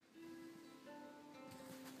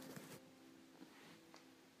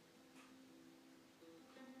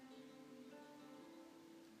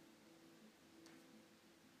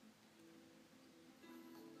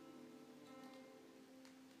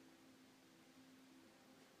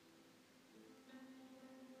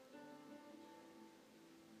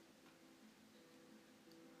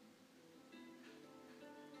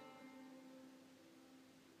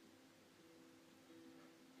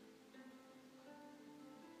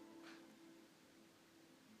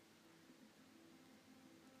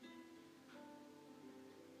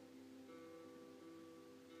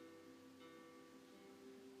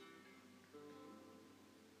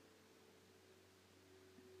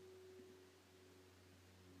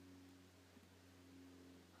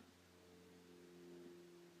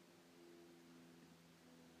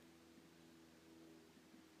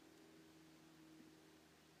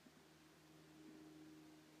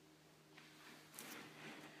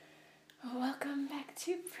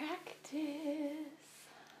to practice.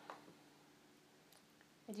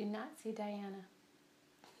 I do not see Diana.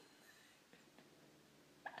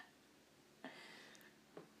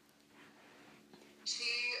 She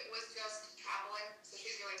was just traveling, so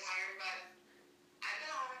she's really tired, but I'm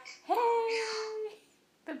back. Hey!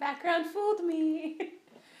 The background fooled me.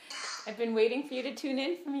 I've been waiting for you to tune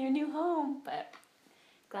in from your new home, but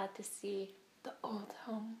glad to see the old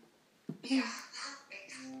home. Yeah.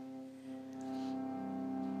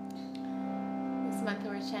 This month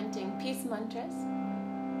we're chanting peace mantras.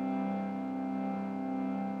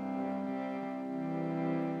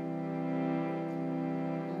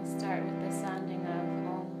 We'll start with the sounding of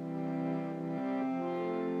Om.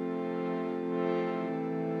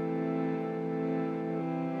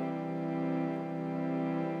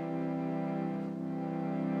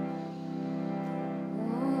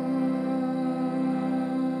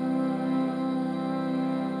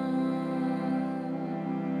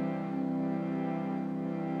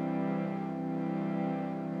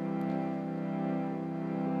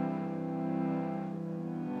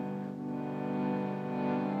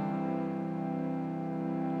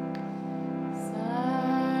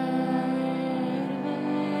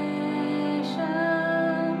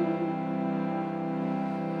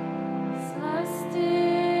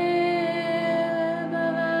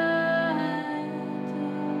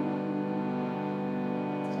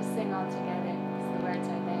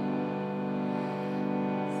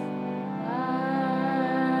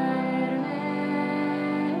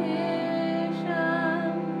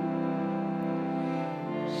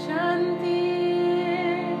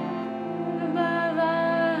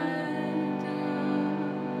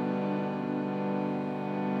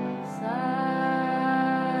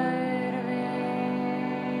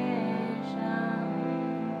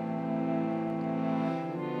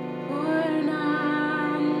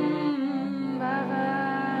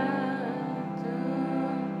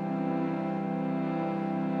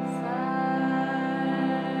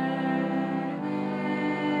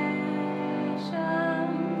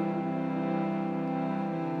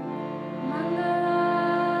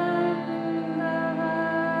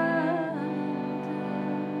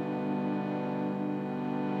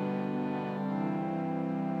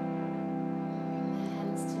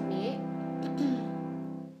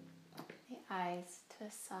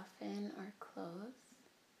 Soften or close.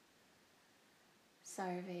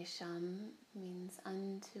 Sarvesham means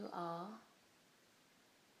unto all.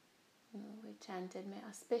 We chanted, may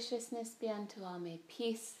auspiciousness be unto all, may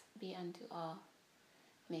peace be unto all,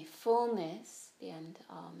 may fullness be unto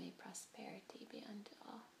all, may prosperity be unto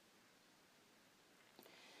all.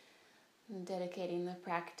 And dedicating the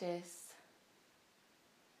practice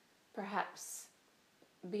perhaps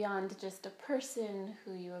beyond just a person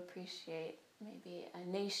who you appreciate, maybe a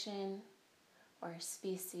nation or a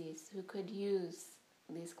species who could use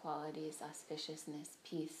these qualities: auspiciousness,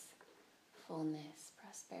 peace, fullness,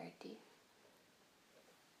 prosperity.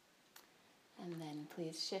 And then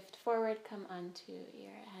please shift forward, come onto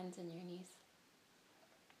your hands and your knees.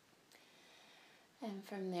 And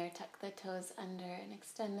from there, tuck the toes under and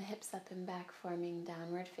extend the hips up and back, forming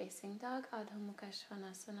downward facing dog, Adho Mukha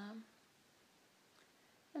Svanasana.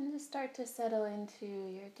 And just start to settle into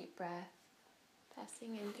your deep breath,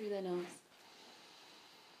 passing in through the nose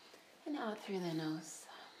and out through the nose.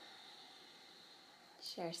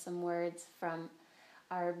 Share some words from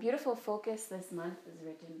our beautiful focus this month. Is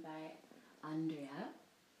written by Andrea.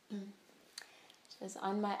 It says,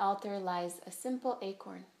 on my altar lies a simple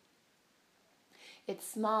acorn. It's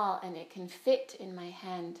small and it can fit in my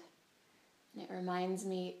hand. And it reminds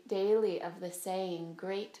me daily of the saying,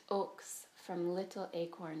 great oaks from little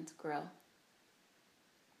acorns grow.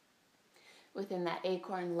 Within that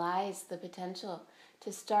acorn lies the potential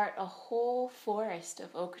to start a whole forest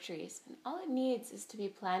of oak trees. And all it needs is to be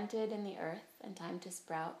planted in the earth and time to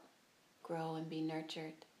sprout, grow, and be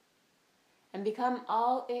nurtured, and become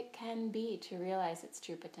all it can be to realize its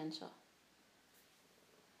true potential.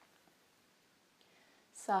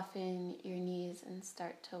 Soften your knees and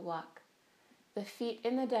start to walk the feet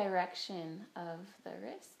in the direction of the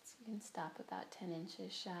wrists. You can stop about 10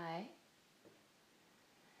 inches shy.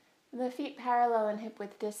 The feet parallel and hip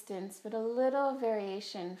width distance, but a little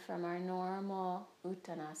variation from our normal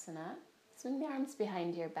Uttanasana. Swing the arms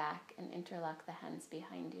behind your back and interlock the hands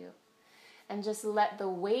behind you. And just let the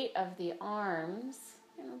weight of the arms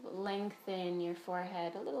lengthen your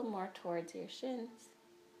forehead a little more towards your shins.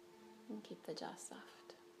 And keep the jaw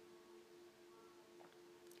soft.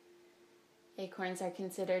 Acorns are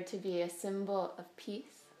considered to be a symbol of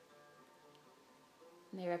peace.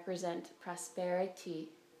 They represent prosperity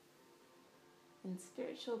and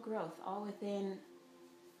spiritual growth, all within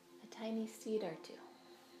tiny seed or two.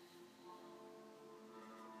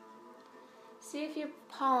 See if your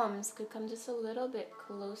palms could come just a little bit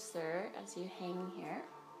closer as you hang here.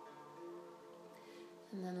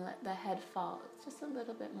 And then let the head fall. It's just a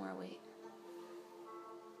little bit more weight.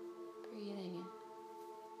 Breathing in.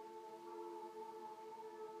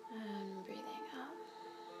 And breathing out.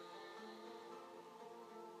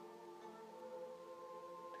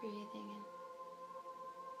 Breathing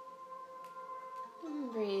in.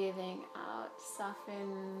 And breathing out.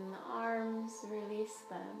 Soften the arms, release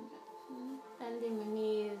them. Bending the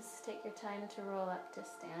knees, take your time to roll up to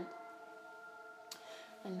stand.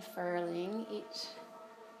 Unfurling each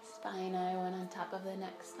spine, one on top of the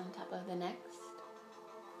next, on top of the next.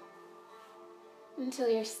 Until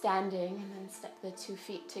you're standing, and then step the 2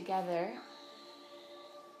 feet together.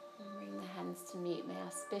 And bring the hands to meet. May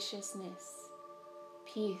auspiciousness,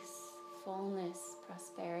 peace, fullness,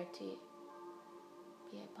 prosperity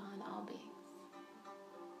be upon all beings.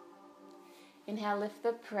 Inhale, lift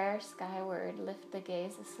the prayer skyward. Lift the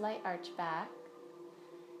gaze, a slight arch back.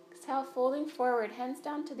 Exhale, folding forward, hands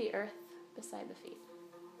down to the earth beside the feet.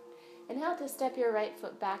 Inhale to step your right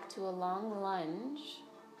foot back to a long lunge.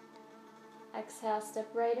 Exhale, step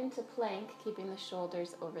right into plank, keeping the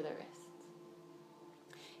shoulders over the wrists.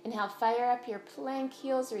 Inhale, fire up your plank,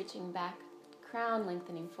 heels reaching back, crown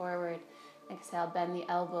lengthening forward. Exhale, bend the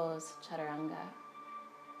elbows, chaturanga.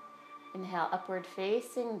 Inhale, upward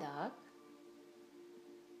facing dog.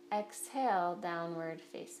 Exhale, downward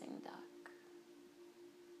facing dog.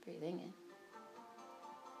 Breathing in.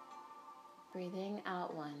 Breathing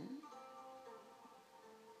out 1.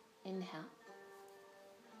 Inhale.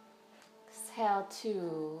 Exhale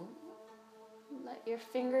 2. Let your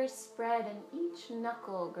fingers spread and each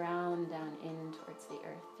knuckle ground down in towards the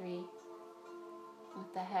earth. 3.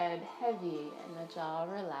 With the head heavy and the jaw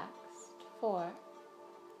relaxed. 4.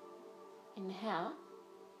 Inhale.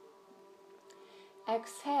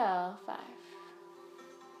 Exhale 5.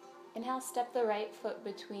 Inhale, step the right foot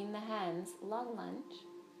between the hands, long lunge.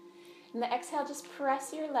 And the exhale, just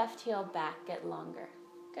press your left heel back, get longer.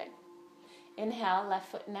 Good. Inhale,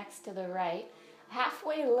 left foot next to the right.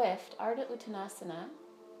 Halfway lift, Ardha Uttanasana.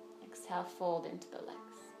 Exhale, fold into the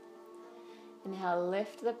legs. Inhale,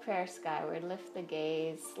 lift the prayer skyward, lift the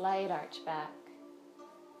gaze, slight arch back.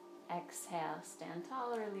 Exhale, stand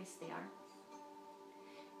tall, release the arms.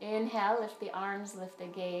 Inhale, lift the arms, lift the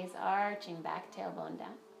gaze, arching back, tailbone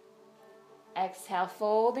down. Exhale,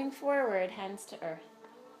 folding forward, hands to earth.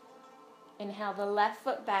 Inhale, the left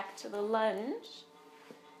foot back to the lunge.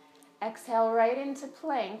 Exhale, right into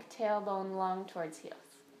plank, tailbone long towards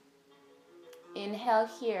heels. Inhale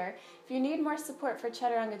here. If you need more support for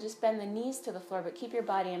chaturanga, just bend the knees to the floor, but keep your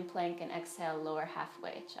body in plank, and exhale, lower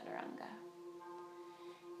halfway, chaturanga.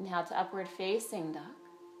 Inhale to upward facing dog.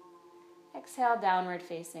 Exhale, downward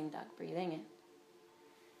facing dog. Breathing in.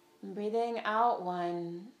 And breathing out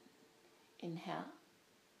 1. Inhale.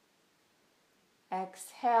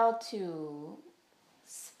 Exhale 2.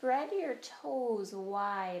 Spread your toes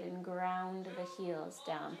wide and ground the heels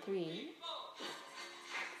down. 3.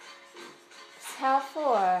 Exhale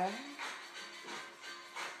 4.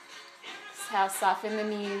 Exhale, soften the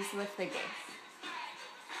knees, lift the gaze.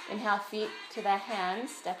 Inhale, feet to the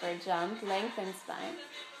hands, step or jump, lengthen spine.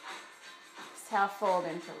 Exhale, fold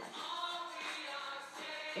into leg.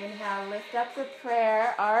 Inhale, lift up the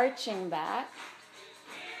prayer, arching back.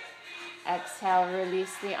 Exhale,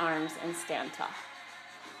 release the arms and stand tall.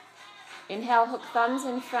 Inhale, hook thumbs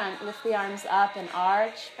in front, lift the arms up and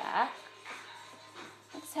arch back.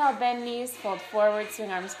 Exhale, bend knees, fold forward, swing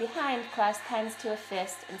arms behind, clasp hands to a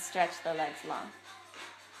fist, and stretch the legs long.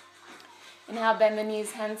 Inhale, bend the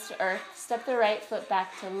knees, hands to earth, step the right foot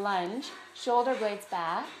back to lunge, shoulder blades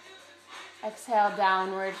back. Exhale,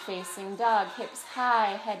 downward facing dog, hips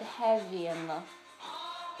high, head heavy and low.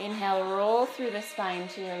 Inhale, roll through the spine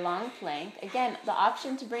to your long plank. Again, the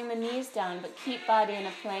option to bring the knees down, but keep body in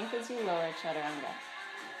a plank as you lower chaturanga.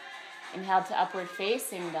 Inhale to upward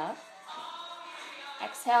facing dog.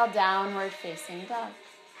 Exhale, downward facing dog.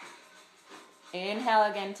 Inhale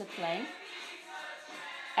again to plank.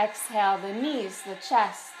 Exhale, the knees, the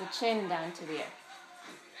chest, the chin down to the earth.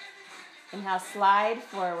 Inhale, slide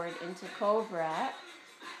forward into cobra.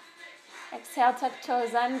 Exhale, tuck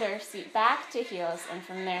toes under, seat back to heels, and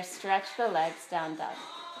from there, stretch the legs, down dog.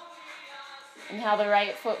 Inhale, the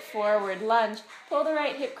right foot forward, lunge. Pull the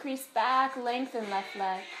right hip crease back, lengthen left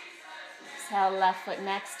leg. Exhale, left foot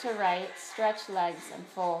next to right, stretch legs and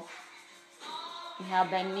fold. Inhale,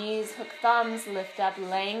 bend knees, hook thumbs, lift up,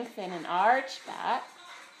 lengthen and arch back.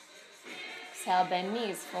 Exhale, bend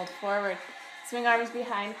knees, fold forward. Swing arms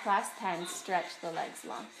behind, clasp hands, stretch the legs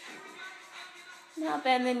long. Now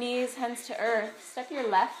bend the knees, hands to earth. Step your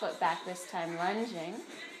left foot back this time, lunging.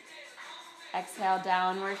 Exhale,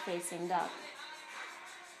 downward facing dog.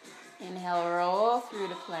 Inhale, roll through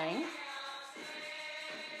to plank.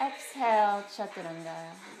 Exhale,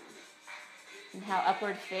 chaturanga. Inhale,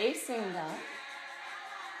 upward facing dog.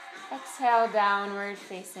 Exhale, downward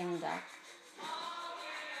facing dog.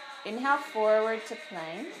 Inhale, forward to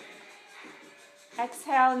plank.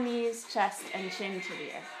 Exhale, knees, chest, and chin to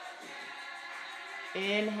the earth.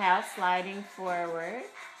 Inhale, sliding forward,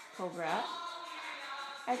 cobra.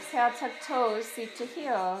 Exhale, tuck toes, seat to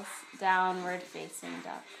heels, downward facing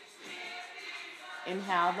dog.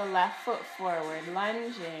 Inhale, the left foot forward,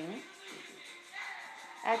 lunging.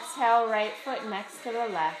 Exhale, right foot next to the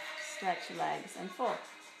left, stretch legs and fold.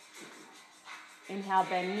 Inhale,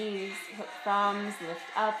 bend knees, hook thumbs, lift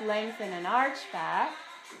up, lengthen and arch back.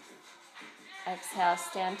 Exhale,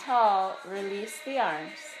 stand tall, release the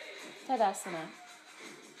arms, Tadasana.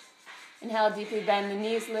 Inhale, deeply bend the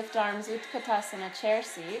knees, lift arms, Utkatasana, chair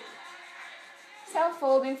seat. Exhale,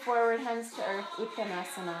 folding forward, hands to earth,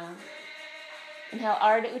 Uttanasana. Inhale,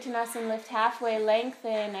 Ardha Uttanasana, lift halfway,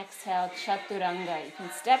 lengthen. Exhale, Chaturanga. You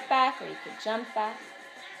can step back or you could jump back.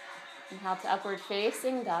 Inhale to upward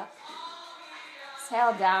facing duck.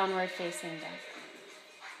 Exhale, downward facing duck.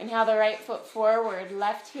 Inhale the right foot forward,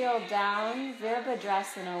 left heel down,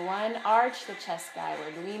 Virabhadrasana 1. Arch the chest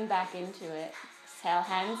skyward, lean back into it. Exhale,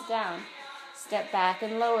 hands down. Step back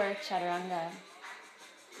and lower, Chaturanga.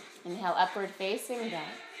 Inhale, upward facing dog.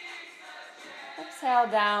 Exhale,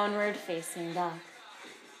 downward facing dog.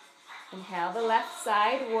 Inhale the left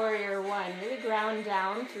side, warrior 1. Really ground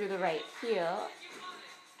down through the right heel.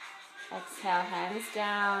 Exhale, hands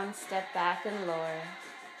down, step back and lower.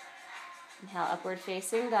 Inhale, upward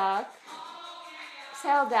facing dog.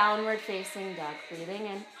 Exhale, downward facing dog. Breathing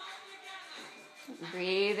in.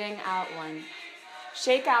 Breathing out 1.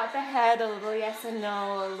 Shake out the head a little, yes and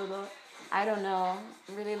no, a little, I don't know.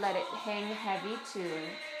 Really let it hang heavy too.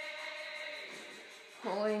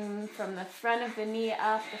 Pulling from the front of the knee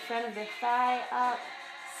up, the front of the thigh up.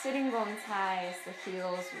 Sitting bones high as the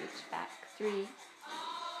heels reach back. 3.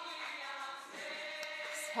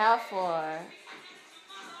 Exhale, 4.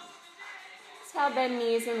 Exhale, bend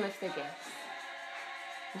knees and lift the gaze.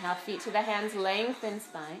 Inhale, feet to the hands, lengthen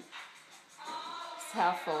spine.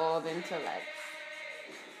 Exhale, fold into legs.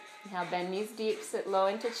 Inhale, bend knees deep, sit low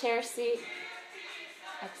into chair seat.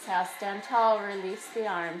 Exhale, stand tall, release the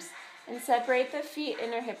arms, and separate the feet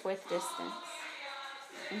inner hip width distance.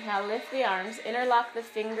 Inhale, lift the arms, interlock the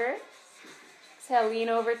fingers. Exhale, lean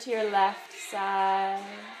over to your left side.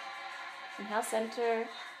 Inhale, center.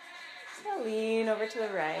 Exhale, lean over to the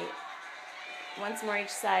right. Once more each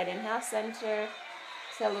side. Inhale, center.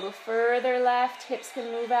 Exhale, a little further left. Hips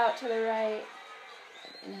can move out to the right.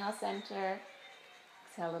 Inhale, center.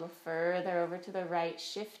 Exhale, a little further over to the right,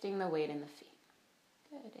 shifting the weight in the feet.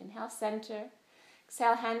 Good. Inhale, center.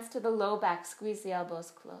 Exhale, hands to the low back. Squeeze the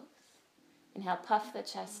elbows close. Inhale, puff the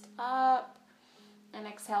chest up. And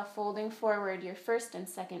exhale, folding forward. Your first and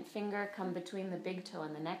second finger come between the big toe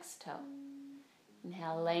and the next toe.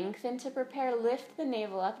 Inhale, lengthen to prepare. Lift the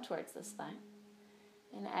navel up towards the spine.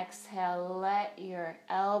 And exhale, let your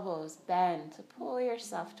elbows bend to pull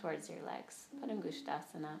yourself towards your legs.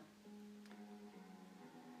 Padangusthasana.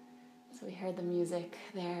 So we heard the music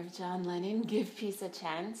there of John Lennon, Give Peace a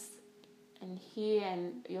Chance. And he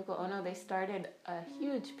and Yoko Ono, they started a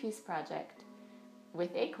huge peace project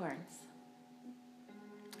with acorns.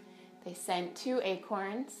 They sent 2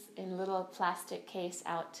 acorns in a little plastic case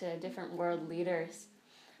out to different world leaders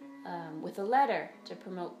with a letter to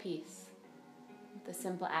promote peace. The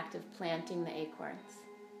simple act of planting the acorns.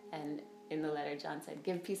 And in the letter, John said,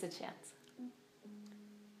 give peace a chance.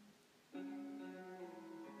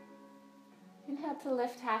 Inhale to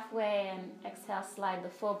lift halfway and exhale, slide the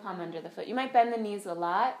full palm under the foot. You might bend the knees a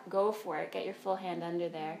lot. Go for it. Get your full hand under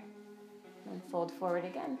there. And fold forward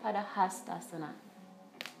again. Padahastasana.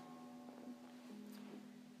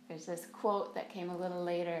 There's this quote that came a little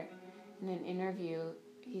later in an interview.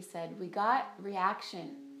 He said, we got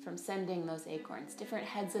reaction from sending those acorns. Different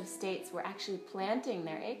heads of states were actually planting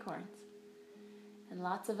their acorns. And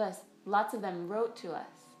lots of them wrote to us.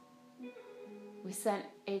 We sent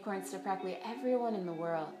acorns to practically everyone in the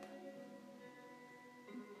world.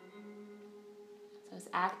 So as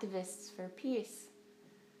activists for peace,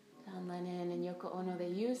 John Lennon and Yoko Ono, they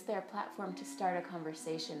used their platform to start a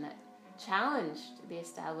conversation that challenged the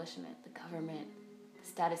establishment, the government, the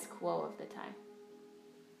status quo of the time.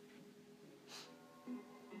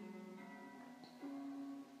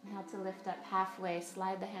 Now to lift up halfway,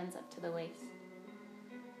 slide the hands up to the waist.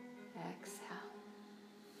 Exhale.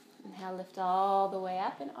 Inhale, lift all the way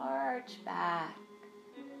up and arch back.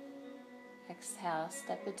 Exhale,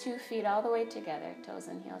 step the 2 feet all the way together, toes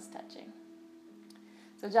and heels touching.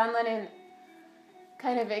 So John Lennon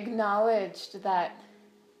kind of acknowledged that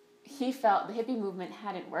he felt the hippie movement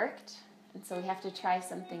hadn't worked, and so we have to try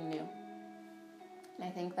something new. And I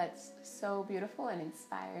think that's so beautiful and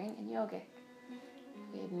inspiring and yogic.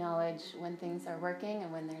 We acknowledge when things are working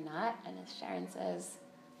and when they're not, and as Sharon says,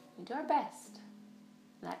 we do our best.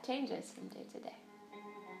 And that changes from day to day.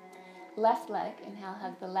 Left leg, inhale,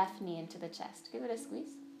 hug the left knee into the chest. Give it a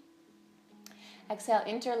squeeze. Exhale,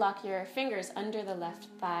 interlock your fingers under the left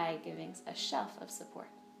thigh, giving a shelf of support.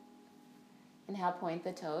 Inhale, point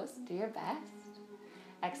the toes, do your best.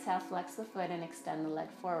 Exhale, flex the foot and extend the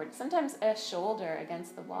leg forward. Sometimes a shoulder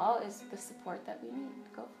against the wall is the support that we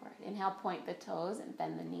need. Go for it. Inhale, point the toes and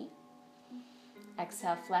bend the knee.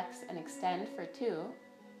 Exhale, flex and extend for 2.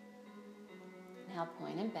 Inhale,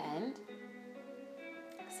 point and bend.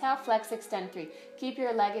 Exhale, flex, extend 3. Keep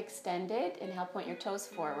your leg extended. Inhale, point your toes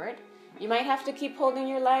forward. You might have to keep holding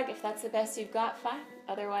your leg if that's the best you've got, fine.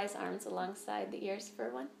 Otherwise, arms alongside the ears for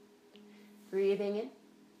 1. Breathing in.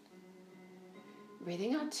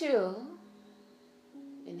 Breathing out 2.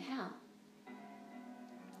 Inhale.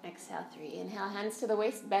 Exhale 3. Inhale, hands to the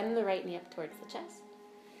waist. Bend the right knee up towards the chest.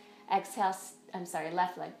 Exhale,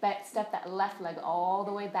 left leg. Step that left leg all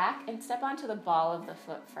the way back and step onto the ball of the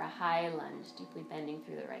foot for a high lunge, deeply bending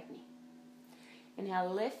through the right knee.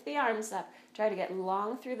 Inhale, lift the arms up. Try to get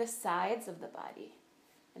long through the sides of the body.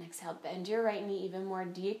 And exhale, bend your right knee even more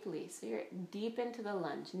deeply. So you're deep into the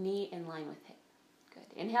lunge, knee in line with hip.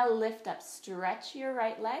 Good. Inhale, lift up. Stretch your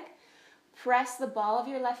right leg. Press the ball of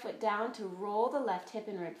your left foot down to roll the left hip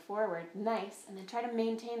and rib forward. Nice. And then try to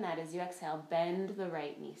maintain that as you exhale. Bend the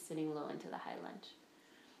right knee, sitting low into the high lunge.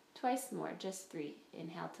 Twice more, just 3.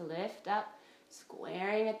 Inhale to lift up,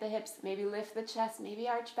 squaring at the hips. Maybe lift the chest, maybe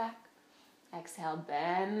arch back. Exhale,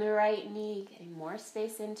 bend the right knee, getting more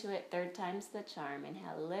space into it. 3rd time's the charm.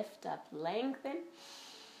 Inhale, lift up, lengthen.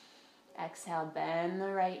 Exhale, bend the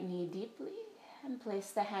right knee deeply and place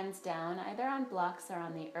the hands down, either on blocks or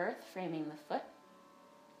on the earth, framing the foot.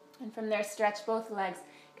 And from there, stretch both legs.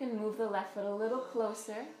 You can move the left foot a little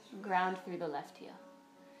closer, ground through the left heel.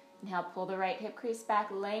 Inhale, pull the right hip crease back,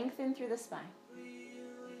 lengthen through the spine.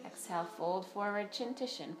 Exhale, fold forward, chin to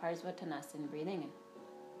shin, Parsvottanasana, breathing in.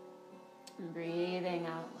 And breathing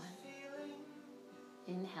out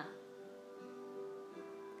 1. Inhale.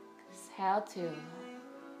 Exhale 2.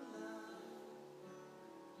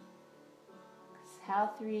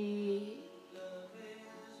 Exhale 3.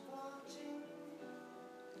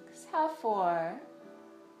 Exhale 4.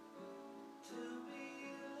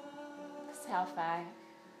 Exhale 5.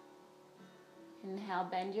 Inhale,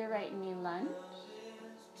 bend your right knee, lunge.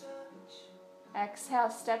 Exhale,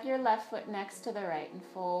 step your left foot next to the right and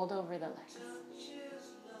fold over the legs.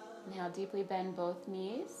 Inhale, deeply bend both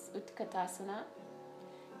knees, Utkatasana.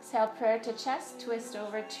 Exhale, prayer to chest, twist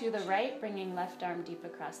over to the right, bringing left arm deep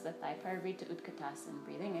across the thigh, Parivrtta Utkatasana,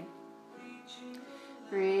 breathing in.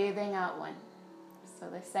 Breathing out 1. So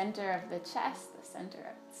the center of the chest, the center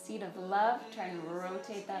of the seat of love, try and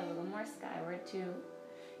rotate that a little more skyward 2.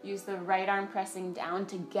 Use the right arm pressing down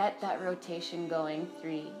to get that rotation going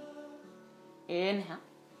 3. Inhale.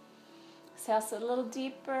 Exhale, sit a little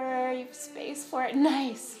deeper. You have space for it.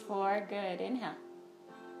 Nice. 4. Good. Inhale.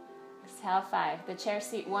 Exhale 5. The chair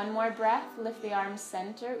seat. 1 more breath. Lift the arms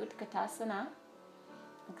center. Utkatasana.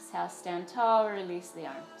 Exhale, stand tall. Release the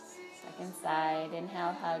arms. Second side.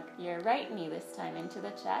 Inhale, hug your right knee this time into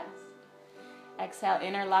the chest. Exhale,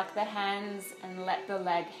 interlock the hands and let the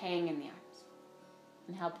leg hang in the arms.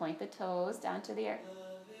 Inhale, point the toes down to the earth.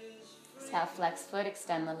 Exhale, flex foot,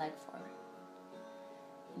 extend the leg forward.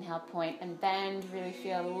 Inhale, point and bend. Really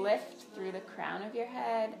feel lift through the crown of your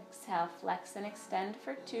head. Exhale, flex and extend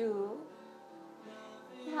for 2.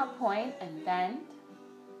 Inhale, point and bend.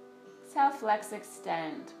 Exhale, flex,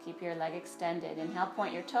 extend. Keep your leg extended. Inhale,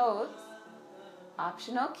 point your toes.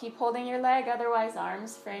 Optional, keep holding your leg, otherwise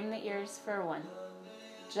arms frame the ears for 1.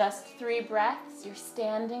 Just 3 breaths. Your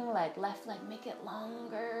standing leg, left leg, make it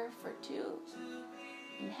longer for 2.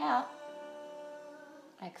 Inhale.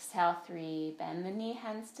 Exhale 3. Bend the knee,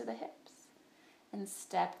 hands to the hips. And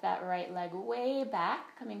step that right leg way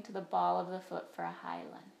back, coming to the ball of the foot for a high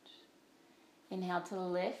lunge. Inhale to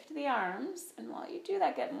lift the arms. And while you do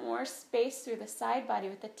that, get more space through the side body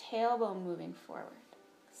with the tailbone moving forward.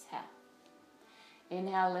 Exhale.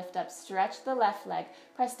 Inhale, lift up, stretch the left leg.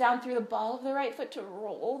 Press down through the ball of the right foot to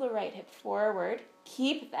roll the right hip forward.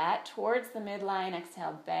 Keep that towards the midline.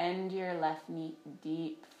 Exhale, bend your left knee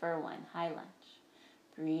deep for 1. High lunge.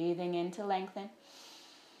 Breathing in to lengthen.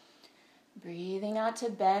 Breathing out to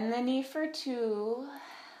bend the knee for 2.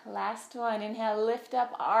 Last one. Inhale, lift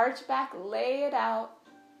up, arch back, lay it out.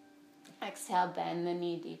 Exhale, bend the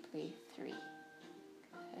knee deeply. 3. Good.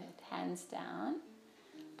 Hands down.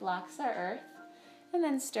 Blocks our earth. And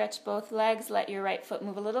then stretch both legs. Let your right foot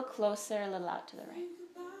move a little closer, a little out to the right.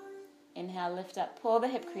 Inhale, lift up, pull the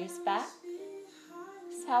hip crease back.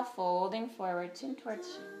 Exhale, folding forward, chin towards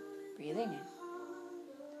chin. Breathing in.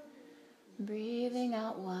 Breathing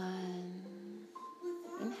out 1.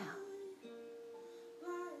 Inhale.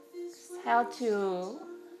 Exhale 2.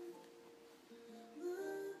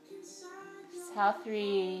 Exhale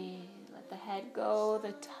 3. Let the head go,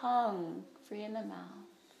 the tongue free in the mouth.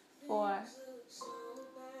 4.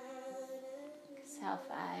 Exhale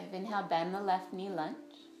 5. Inhale, bend the left knee, lunge.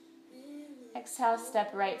 Exhale,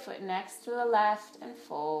 step right foot next to the left and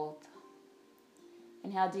fold.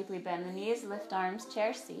 Inhale, deeply bend the knees, lift arms,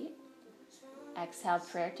 chair seat. Exhale,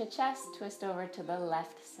 prayer to chest, twist over to the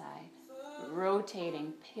left side.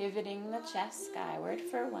 Rotating, pivoting the chest skyward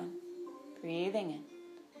for 1. Breathing in.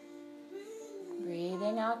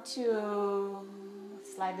 Breathing out 2.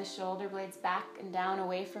 Slide the shoulder blades back and down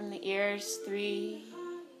away from the ears. 3.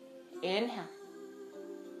 Inhale.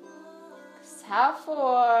 Exhale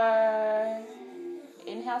 4.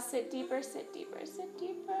 Inhale, sit deeper, sit deeper, sit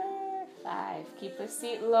deeper. 5. Keep the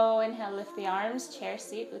seat low. Inhale, lift the arms, chair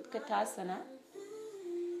seat, Utkatasana.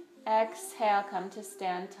 Exhale, come to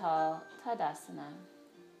stand tall, Tadasana.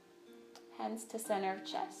 Hands to center of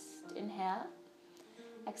chest. Inhale.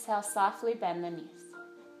 Exhale, softly bend the knees.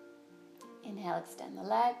 Inhale, extend the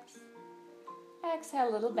legs. Exhale,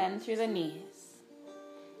 a little bend through the knees.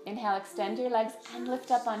 Inhale, extend your legs and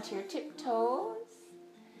lift up onto your tiptoes.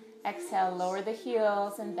 Exhale, lower the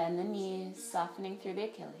heels and bend the knees, softening through the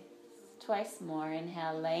Achilles. Twice more.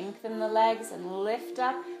 Inhale, lengthen the legs and lift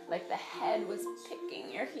up like the head was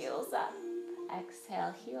picking your heels up.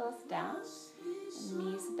 Exhale, heels down, and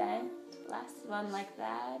knees bent. Last one like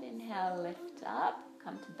that. Inhale, lift up,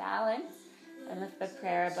 come to balance, and lift the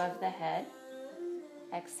prayer above the head.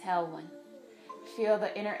 Exhale, 1. Feel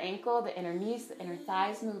the inner ankle, the inner knees, the inner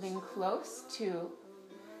thighs moving close. 2.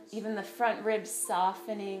 Even the front ribs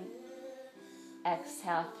softening.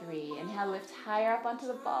 Exhale, 3. Inhale, lift higher up onto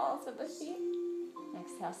the balls of the feet.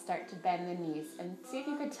 Exhale, start to bend the knees. And see if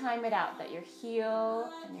you could time it out, that your heel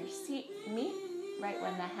and your seat meet right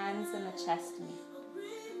when the hands and the chest meet.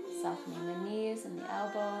 Softening the knees and the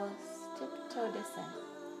elbows, tiptoe descent.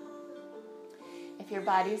 If your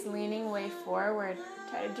body's leaning way forward,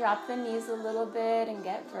 try to drop the knees a little bit and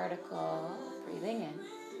get vertical. Breathing in.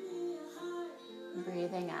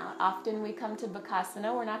 Breathing out. Often we come to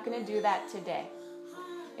Bakasana. We're not going to do that today.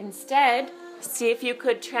 Instead, see if you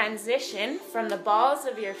could transition from the balls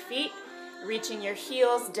of your feet, reaching your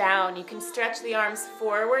heels down. You can stretch the arms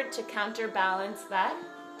forward to counterbalance that.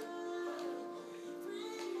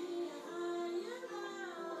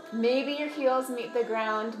 Maybe your heels meet the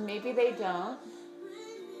ground, maybe they don't.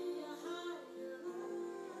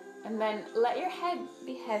 And then let your head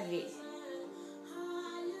be heavy.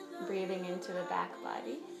 Breathing into the back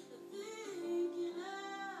body.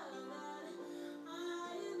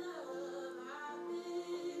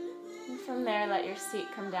 And from there, let your seat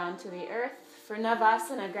come down to the earth. For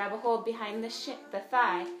Navasana, grab a hold behind the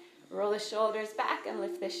thigh. Roll the shoulders back and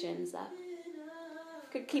lift the shins up.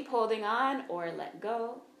 Could keep holding on or let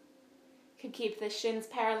go. Could keep the shins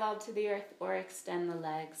parallel to the earth or extend the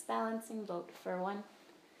legs. Balancing boat for 1.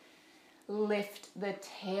 Lift the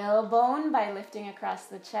tailbone by lifting across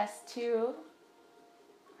the chest. 2.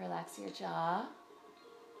 Relax your jaw.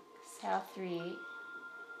 Exhale, 3.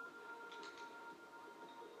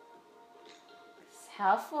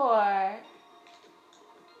 Exhale, 4.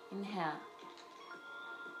 Inhale.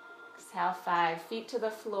 Exhale, 5. Feet to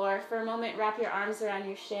the floor. For a moment, wrap your arms around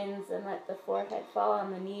your shins and let the forehead fall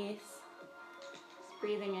on the knees. Just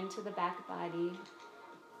breathing into the back body.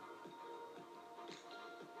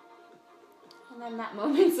 And then that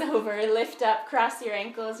moment's over. Lift up, cross your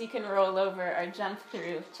ankles. You can roll over or jump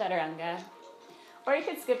through Chaturanga. Or you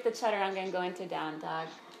could skip the Chaturanga and go into Down Dog,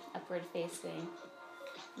 upward facing.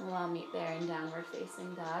 We'll all meet there in Downward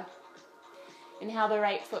Facing Dog. Inhale the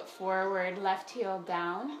right foot forward, left heel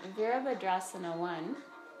down. Virabhadrasana 1.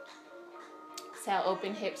 Exhale,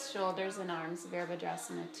 open hips, shoulders, and arms.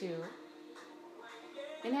 Virabhadrasana 2.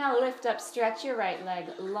 Inhale, lift up, stretch your right leg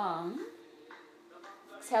long.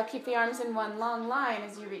 Exhale, keep the arms in one long line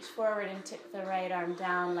as you reach forward and tip the right arm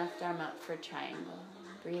down, left arm up for triangle.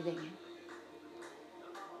 Breathing in.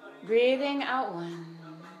 Breathing out 1.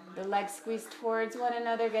 The legs squeeze towards one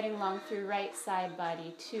another, getting long through right side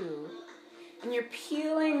body. 2. And you're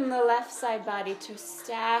peeling the left side body to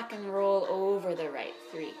stack and roll over the right.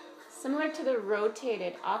 3. Similar to the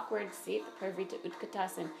rotated awkward seat, the Parivrtta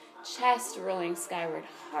Utkatasana, chest rolling skyward,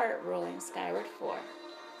 heart rolling skyward. 4.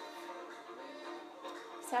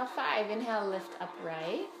 Exhale, 5. Inhale, lift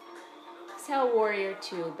upright. Exhale, warrior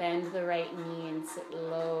 2. Bend the right knee and sit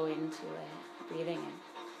low into it. Breathing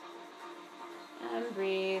in. And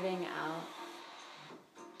breathing out.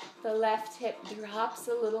 The left hip drops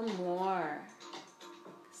a little more.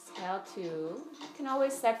 Exhale, 2. You can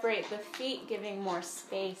always separate the feet, giving more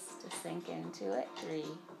space to sink into it. 3.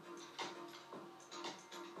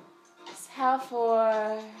 Exhale,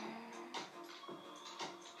 4.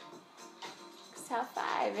 Exhale,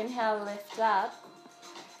 5. Inhale, lift up.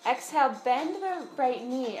 Exhale, bend the right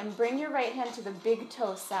knee and bring your right hand to the big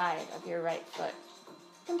toe side of your right foot.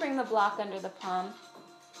 You can bring the block under the palm.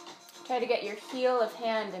 Try to get your heel of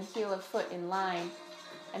hand and heel of foot in line.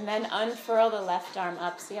 And then unfurl the left arm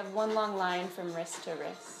up so you have one long line from wrist to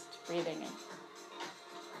wrist. Breathing in.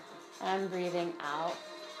 And breathing out.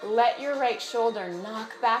 Let your right shoulder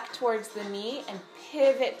knock back towards the knee and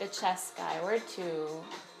pivot the chest skyward. 2.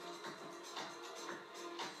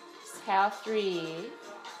 Exhale, 3.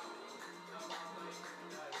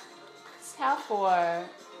 Exhale, 4.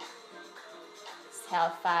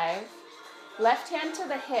 Exhale, 5. Left hand to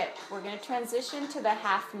the hip. We're going to transition to the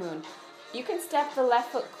half moon. You can step the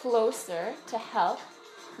left foot closer to help.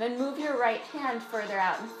 Then move your right hand further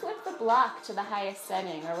out and flip the block to the highest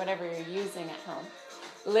setting or whatever you're using at home.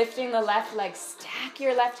 Lifting the left leg, stack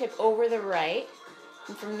your left hip over the right.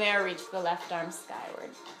 And from there, reach the left arm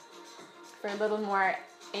skyward. For a little more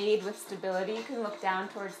aid with stability, you can look down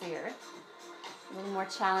towards the earth. A little more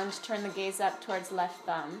challenge, turn the gaze up towards left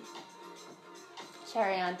thumb.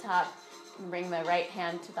 Cherry on top. And bring the right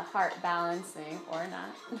hand to the heart, balancing or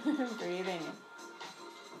not. Breathing in.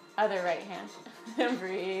 Other right hand.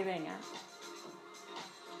 Breathing out.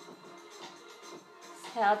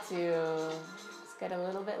 Exhale, 2. Just get a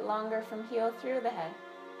little bit longer from heel through the head.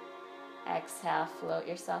 Exhale, float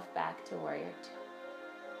yourself back to warrior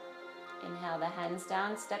 2. Inhale the hands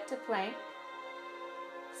down, step to plank.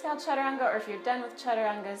 Exhale, chaturanga, or if you're done with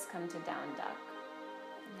chaturangas, come to down dog.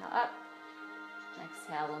 Inhale up.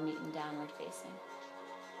 Exhale, we'll meet in downward facing.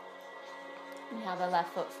 Inhale the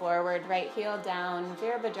left foot forward, right heel down,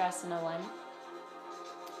 Virabhadrasana 1.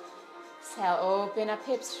 Exhale, open up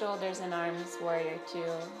hips, shoulders, and arms, warrior 2.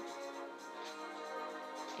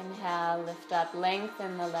 Inhale, lift up,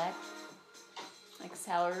 lengthen the leg.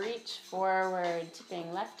 Exhale, reach forward,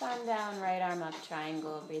 tipping left arm down, right arm up,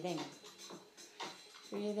 triangle, breathing in.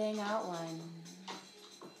 Breathing out 1.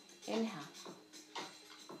 Inhale.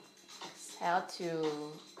 Exhale, 2.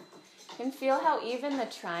 You can feel how even the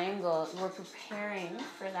triangle, we're preparing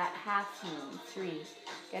for that half moon. 3.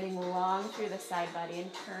 Getting long through the side body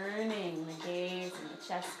and turning the gaze and the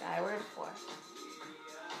chest skyward. 4.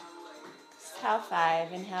 Exhale,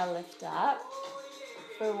 5. Inhale, lift up.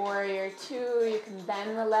 For warrior 2, you can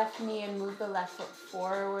bend the left knee and move the left foot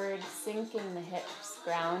forward, sinking the hips,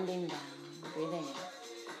 grounding down, breathing in.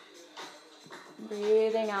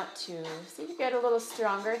 Breathing out 2. See if you get a little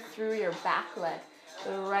stronger through your back leg.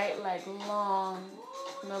 The right leg long,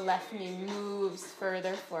 and the left knee moves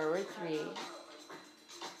further forward. 3.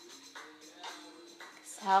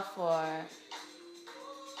 Exhale, 4.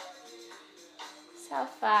 Exhale,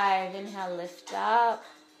 5. Inhale, lift up.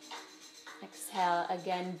 Exhale,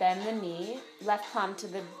 again, bend the knee. Left palm to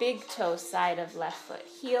the big toe side of left foot.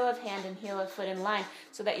 Heel of hand and heel of foot in line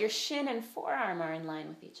so that your shin and forearm are in line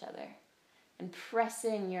with each other. And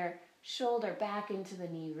pressing your shoulder back into the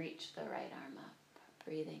knee, reach the right arm up.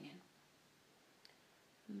 Breathing in.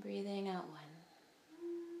 And breathing out 1.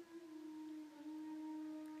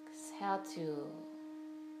 Exhale, 2.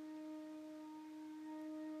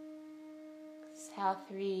 Exhale,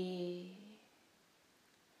 3.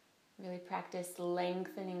 Really practice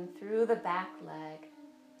lengthening through the back leg,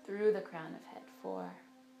 through the crown of head. 4.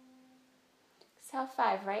 Exhale,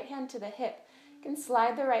 5. Right hand to the hip. You can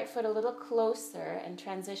slide the right foot a little closer and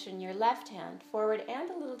transition your left hand forward and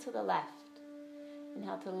a little to the left.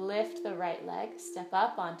 Inhale to lift the right leg, step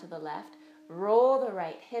up onto the left, roll the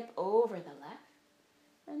right hip over the left,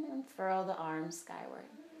 and unfurl the arms skyward.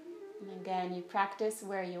 And again, you practice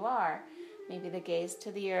where you are. Maybe the gaze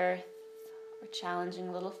to the earth, or challenging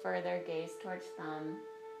a little further, gaze towards thumb,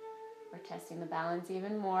 or testing the balance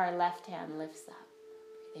even more, left hand lifts up.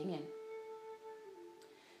 Breathing in.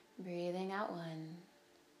 Breathing out 1.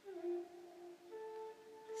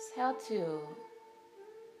 Exhale, 2.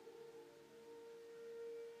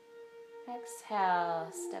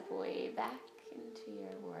 Exhale, step way back into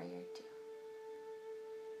your warrior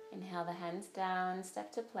 2. Inhale the hands down,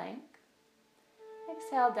 step to plank.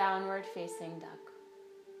 Exhale, downward facing dog.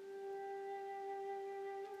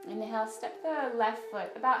 Inhale, step the left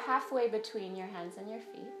foot about halfway between your hands and your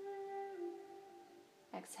feet.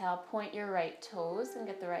 Exhale, point your right toes and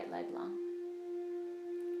get the right leg long.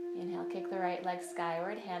 Inhale, kick the right leg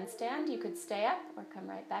skyward, handstand. You could stay up or come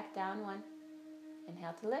right back down. 1.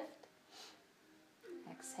 Inhale to lift.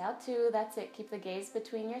 Exhale, 2. That's it. Keep the gaze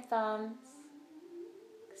between your thumbs.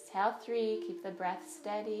 Exhale, 3. Keep the breath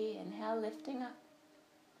steady. Inhale, lifting up.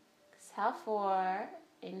 Exhale, 4.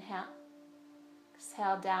 Inhale.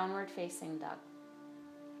 Exhale, downward facing dog.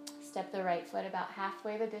 Step the right foot about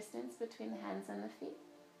halfway the distance between the hands and the feet.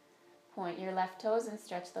 Point your left toes and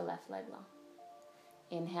stretch the left leg long.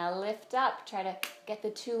 Inhale, lift up. Try to get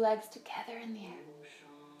the 2 legs together in the air.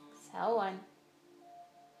 Exhale, 1.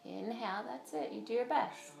 Inhale, that's it. You do your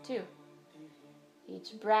best. 2.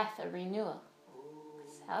 Each breath a renewal.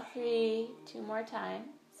 Exhale, 3. 2 more times.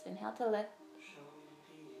 Inhale to lift.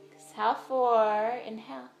 Exhale, 4.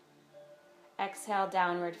 Inhale. Exhale,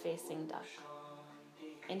 downward facing dog.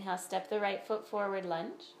 Inhale, step the right foot forward,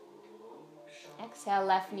 lunge. Exhale,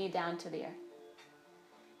 left knee down to the earth.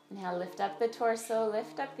 Inhale, lift up the torso,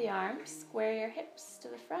 lift up the arms, square your hips to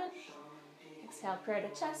the front. Exhale, prayer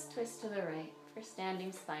to chest, twist to the right for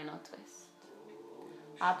standing spinal twist.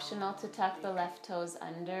 Optional to tuck the left toes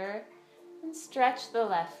under and stretch the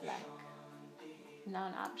left leg.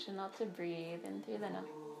 Non-optional to breathe in through the nose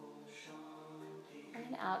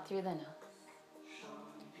and out through the nose.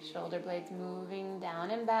 Shoulder blades moving down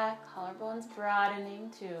and back, collarbones broadening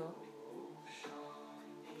too.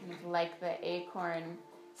 Kind of like the acorn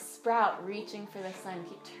sprout reaching for the sun.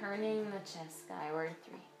 Keep turning the chest skyward.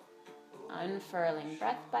 3. Unfurling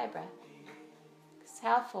breath by breath.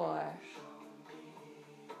 Exhale, 4.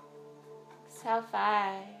 Exhale,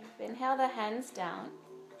 5. Inhale the hands down.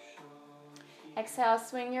 Exhale,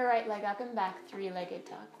 swing your right leg up and back, 3-legged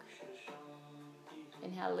dog.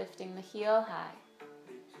 Inhale, lifting the heel high.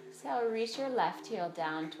 Exhale, reach your left heel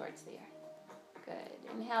down towards the earth.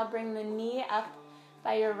 Good. Inhale, bring the knee up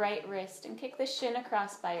by your right wrist and kick the shin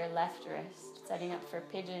across by your left wrist, setting up for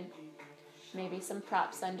pigeon. Maybe some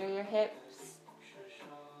props under your hips.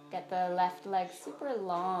 Get the left leg super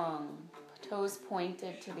long, toes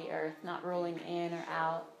pointed to the earth, not rolling in or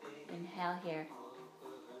out. Inhale here.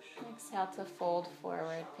 Exhale to fold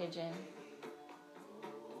forward, pigeon.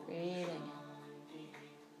 Breathing in.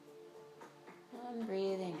 And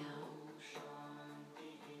breathing out.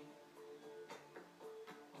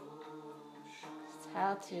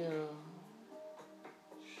 Exhale 2.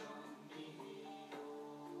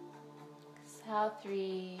 Exhale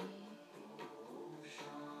 3.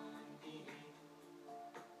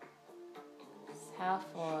 Exhale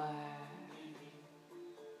 4.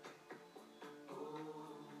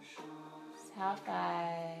 Exhale 5.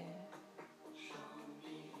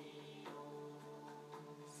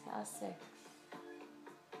 Exhale 6.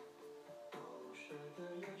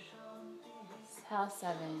 Exhale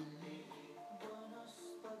 7.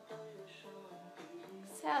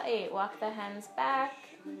 Exhale 8. Walk the hands back.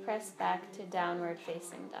 Press back to downward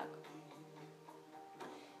facing dog.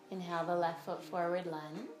 Inhale the left foot forward,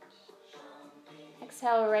 lunge.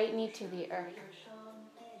 Exhale, right knee to the earth.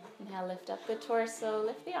 Inhale, lift up the torso,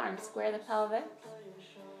 lift the arms, square the pelvis.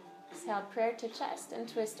 Exhale, prayer to chest and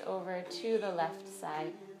twist over to the left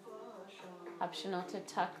side. Optional to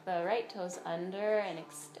tuck the right toes under and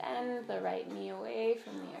extend the right knee away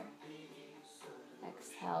from the earth.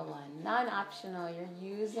 Exhale 1. Non-optional, you're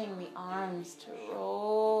using the arms to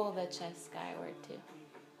roll the chest skyward too.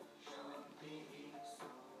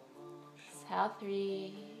 Exhale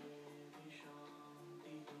 3.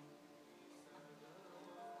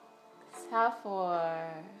 Exhale 4.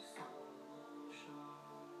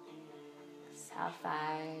 Exhale 5.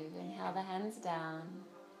 Inhale the hands down.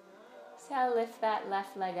 Exhale, lift that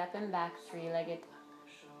left leg up and back, 3-legged dog.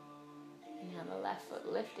 Inhale the left foot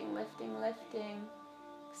lifting, lifting, lifting.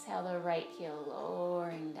 Exhale the right heel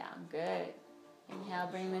lowering down. Good. Inhale,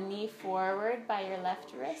 bring the knee forward by your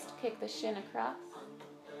left wrist. Kick the shin across.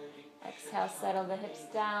 Exhale, settle the hips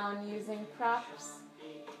down using props.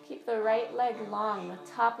 Keep the right leg long, the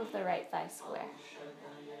top of the right thigh square.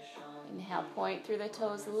 Inhale, point through the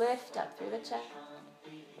toes, lift up through the chest.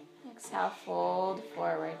 Exhale, fold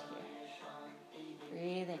forward here.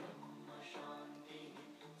 Breathing.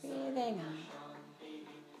 Breathing out.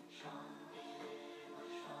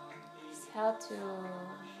 Exhale 2.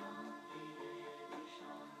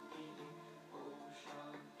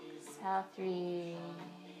 Exhale 3.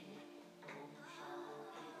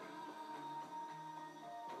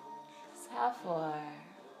 Exhale 4.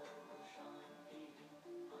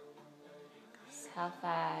 Exhale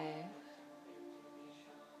 5.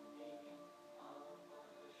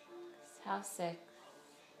 Exhale 6.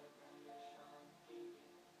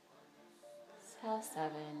 Exhale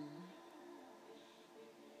 7.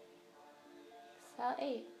 Exhale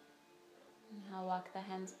 8. Inhale, walk the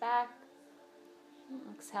hands back.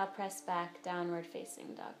 Exhale, press back, downward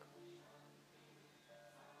facing dog.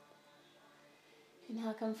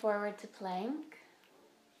 Inhale, come forward to plank.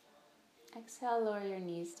 Exhale, lower your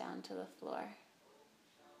knees down to the floor.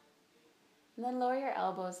 And then lower your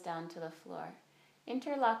elbows down to the floor.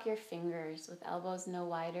 Interlock your fingers with elbows no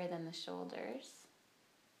wider than the shoulders.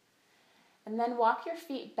 And then walk your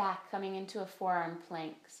feet back, coming into a forearm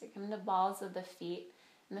plank. So you're coming to balls of the feet.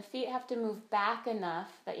 And the feet have to move back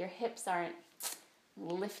enough that your hips aren't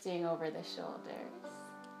lifting over the shoulders.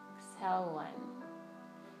 Exhale 1.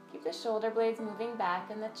 Keep the shoulder blades moving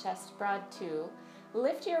back and the chest broad 2.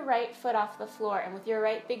 Lift your right foot off the floor and with your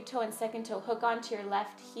right big toe and second toe, hook onto your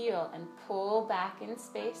left heel and pull back in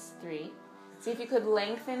space 3. See if you could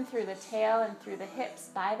lengthen through the tail and through the hips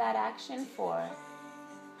by that action 4.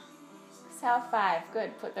 Exhale 5.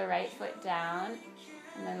 Good. Put the right foot down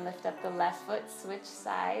and then lift up the left foot. Switch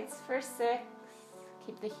sides for 6.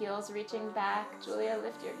 Keep the heels reaching back. Julia,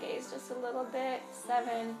 lift your gaze just a little bit.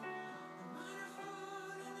 7.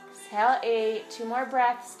 Exhale 8. 2 more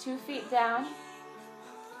breaths. 2 feet down.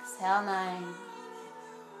 Exhale 9.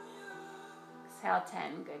 Exhale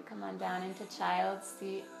 10. Good. Come on down into child's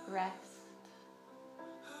seat. Rest.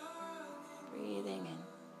 Breathing in.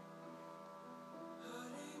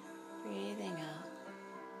 Breathing out.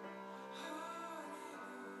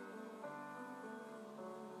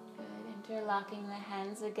 Good. Interlocking the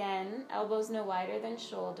hands again. Elbows no wider than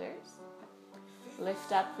shoulders.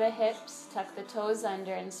 Lift up the hips, tuck the toes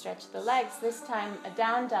under, and stretch the legs. This time a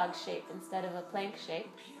down dog shape instead of a plank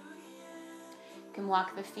shape. You can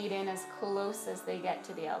walk the feet in as close as they get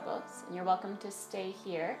to the elbows. And you're welcome to stay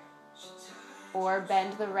here. Or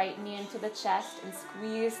bend the right knee into the chest and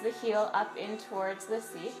squeeze the heel up in towards the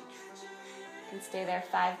seat. You can stay there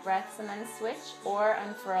 5 breaths and then switch, or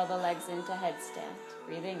unfurl the legs into headstand.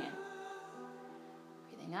 Breathing in.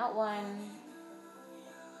 Breathing out 1.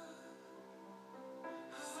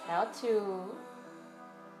 Exhale 2.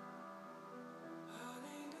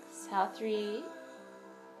 Exhale 3.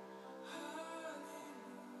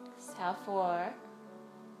 Exhale 4.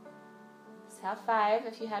 Exhale 5.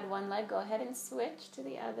 If you had one leg, go ahead and switch to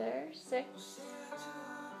the other. 6.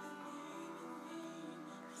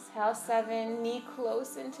 Exhale 7. Knee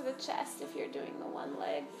close into the chest if you're doing the one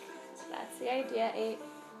leg. That's the idea. 8.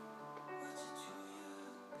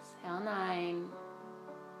 Exhale 9.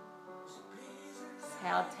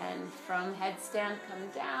 Exhale 10. From headstand, come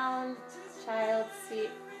down. Child's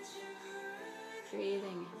seat. Breathing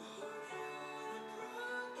in.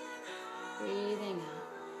 Breathing out.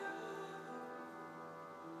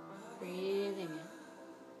 Breathing in.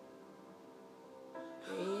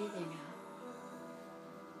 Breathing out.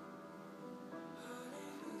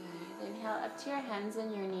 Good. Inhale up to your hands and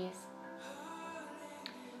your knees.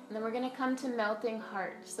 And then we're going to come to melting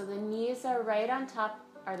heart. So the knees are right on top,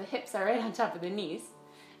 or the hips are right on top of the knees.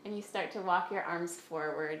 And you start to walk your arms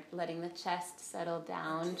forward, letting the chest settle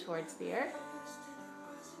down towards the earth.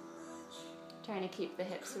 Trying to keep the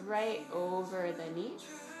hips right over the knees.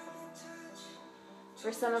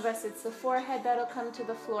 For some of us, it's the forehead that'll come to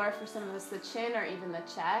the floor. For some of us, the chin or even the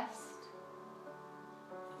chest.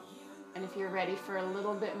 And if you're ready for a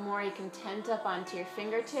little bit more, you can tent up onto your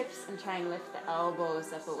fingertips and try and lift the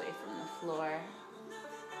elbows up away from the floor.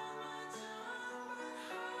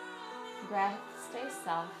 Breath, stay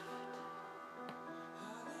soft.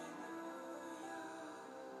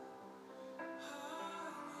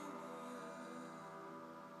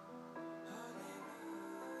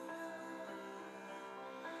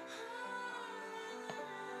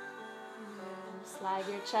 Slide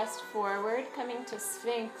your chest forward, coming to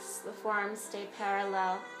Sphinx. The forearms stay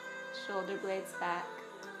parallel, shoulder blades back.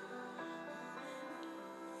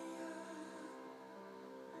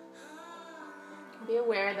 Be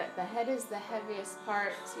aware that the head is the heaviest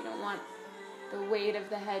part, so you don't want the weight of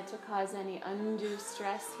the head to cause any undue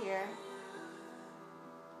stress here.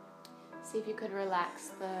 See if you could relax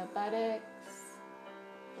the buttocks,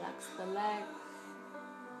 relax the legs.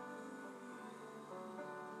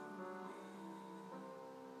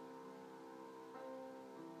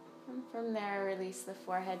 And from there, release the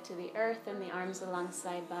forehead to the earth and the arms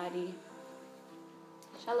alongside body.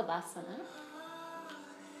 Shalabhasana.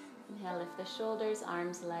 Inhale, lift the shoulders,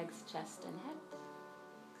 arms, legs, chest, and head.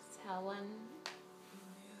 Exhale 1.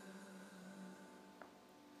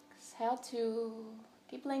 Exhale 2.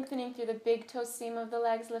 Keep lengthening through the big toe seam of the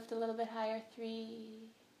legs. Lift a little bit higher. 3.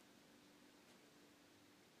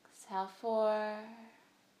 Exhale, 4.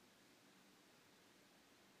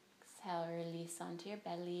 Exhale, release onto your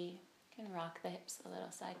belly. You can rock the hips a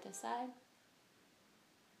little side to side.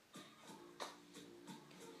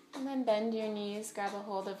 And then bend your knees, grab a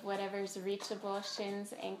hold of whatever's reachable,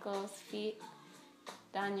 shins, ankles, feet.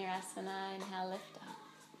 Dhanurasana, inhale, lift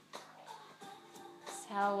up.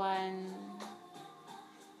 Exhale, 1.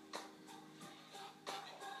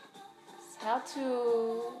 Exhale,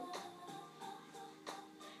 2.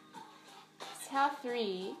 Exhale,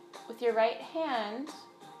 3. With your right hand,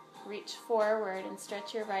 reach forward and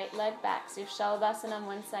stretch your right leg back. So you have Shalabhasana on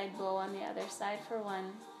one side, bow on the other side for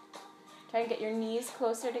 1. Try and get your knees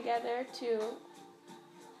closer together, 2.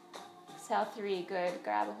 Exhale, 3. Good.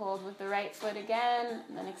 Grab a hold with the right foot again,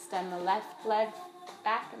 and then extend the left leg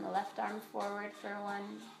back and the left arm forward for 1.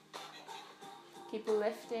 Keep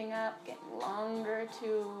lifting up, getting longer,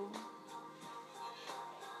 2.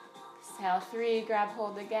 Exhale, 3. Grab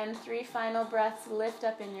hold again. 3 final breaths. Lift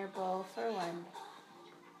up in your bow for 1.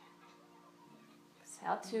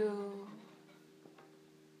 Exhale, 2.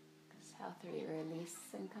 Exhale, 3. Release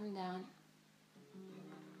and come down.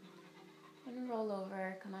 And roll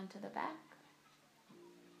over, come onto the back.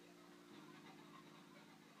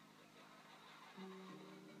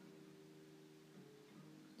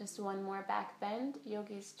 Just 1 more back bend,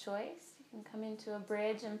 yogi's choice. You can come into a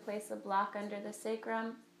bridge and place a block under the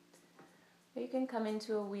sacrum. Or you can come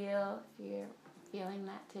into a wheel if you're feeling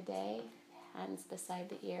that today. Hands beside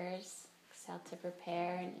the ears. Exhale to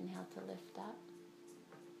prepare and inhale to lift up.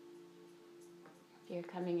 If you're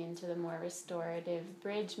coming into the more restorative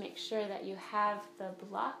bridge, make sure that you have the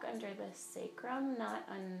block under the sacrum, not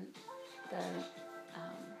on the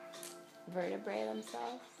vertebrae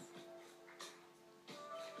themselves.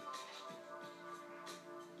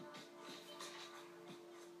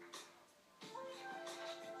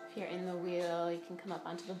 If you're in the wheel, you can come up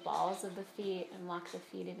onto the balls of the feet and walk the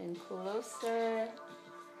feet even closer.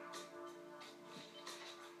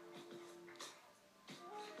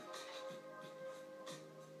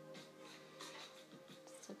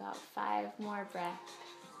 About 5 more breaths.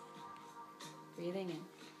 Breathing in.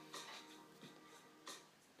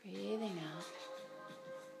 Breathing out.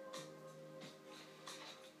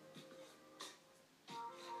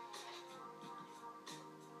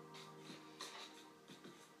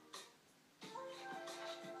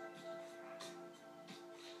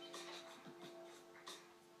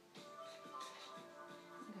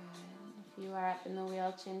 Good. If you are up in the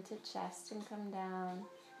wheel, chin to chest and come down.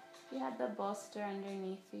 If you had the bolster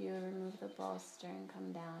underneath you, remove the bolster and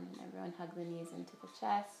come down. And everyone hug the knees into the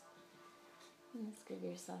chest. And just give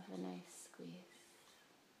yourself a nice squeeze.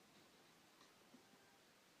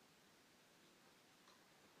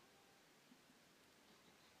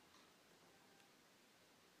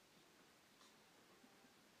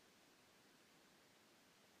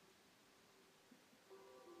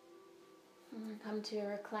 Come to a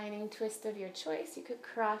reclining twist of your choice. You could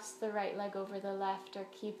cross the right leg over the left or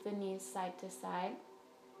keep the knees side to side.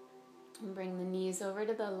 And bring the knees over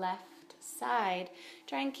to the left side.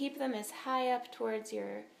 Try and keep them as high up towards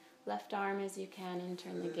your left arm as you can and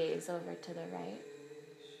turn the gaze over to the right.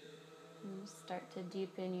 And start to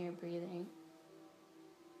deepen your breathing.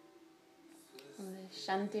 And the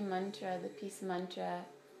Shanti mantra, the peace mantra,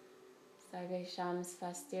 Sarve Sham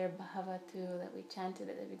Svastir Bhavatu that we chanted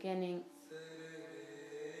at the beginning.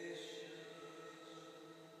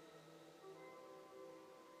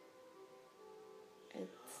 It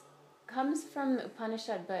comes from the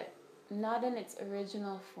Upanishad, but not in its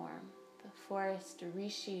original form. The forest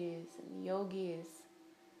rishis and yogis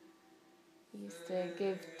used to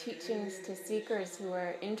give teachings to seekers who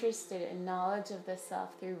were interested in knowledge of the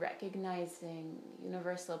self through recognizing the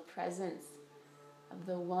universal presence of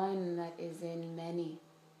the one that is in many.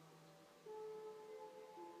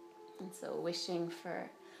 And so wishing for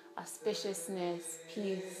auspiciousness,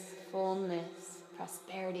 peace, fullness,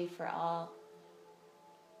 prosperity for all.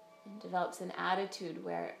 And develops an attitude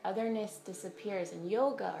where otherness disappears and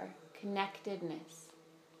yoga, or connectedness,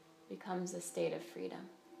 becomes a state of freedom.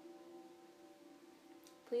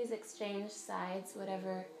 Please exchange sides,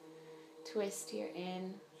 whatever twist you're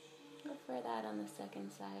in. Go for that on the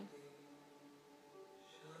second side.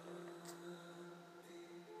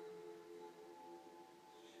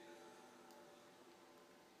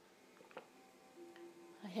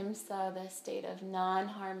 Ahimsa, the state of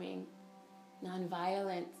non-harming,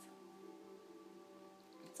 non-violence.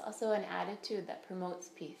 It's also an attitude that promotes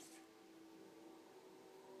peace.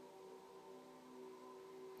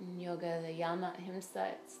 In yoga, the yama ahimsa,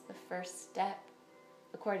 it's the first step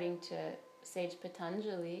according to Sage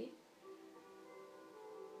Patanjali,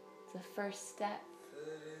 it's the first step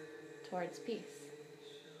towards peace.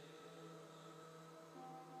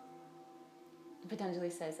 Patanjali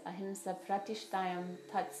says, ahimsa pratishtayam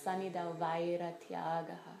tat sanidau vaira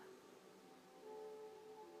tyagaha.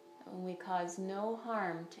 When we cause no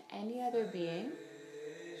harm to any other being,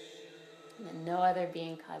 then no other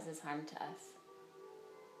being causes harm to us.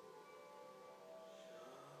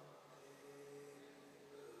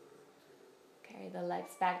 Carry the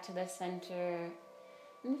legs back to the center.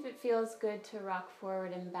 And if it feels good to rock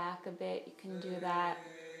forward and back a bit, you can do that.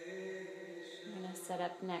 I'm going to set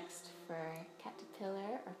up next for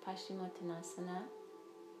Caterpillar or Paschimottanasana,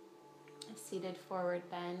 a seated forward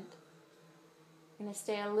bend. I'm going to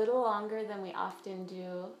stay a little longer than we often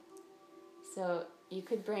do. So you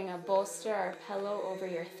could bring a bolster or pillow over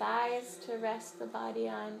your thighs to rest the body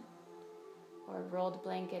on, or a rolled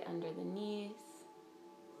blanket under the knees.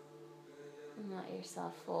 And let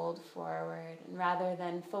yourself fold forward. And rather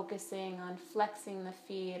than focusing on flexing the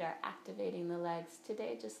feet or activating the legs,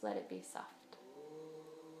 today just let it be soft.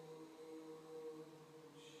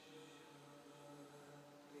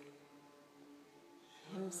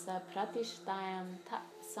 Himsa pratishtayam tat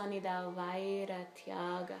sanidau vaira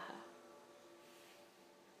tyagaha.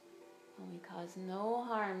 When we cause no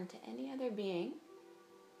harm to any other being,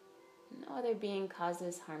 no other being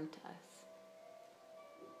causes harm to us.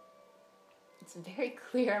 It's a very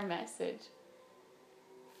clear message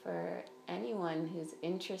for anyone who's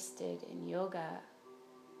interested in yoga,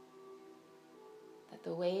 that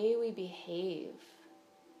the way we behave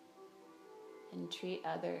and treat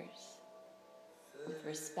others with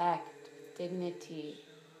respect, with dignity,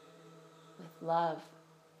 with love,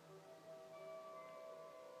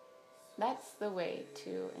 that's the way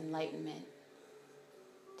to enlightenment,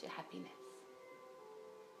 to happiness.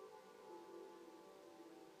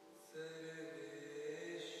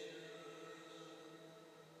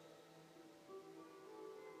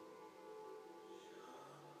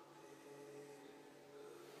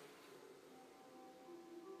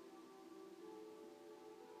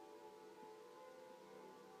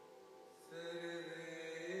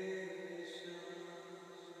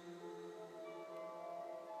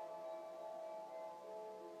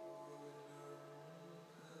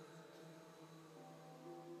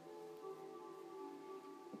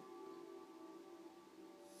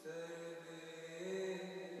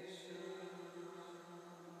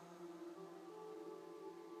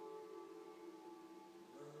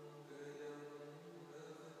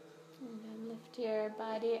 And then lift your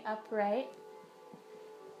body upright.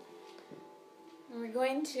 And we're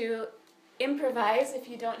going to improvise if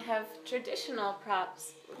you don't have traditional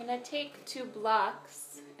props. We're going to take 2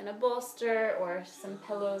 blocks and a bolster or some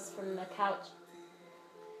pillows from the couch.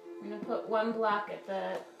 I'm going to put 1 block at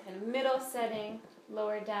the kind of middle setting,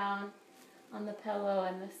 lower down on the pillow,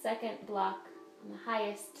 and the second block on the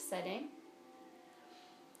highest setting,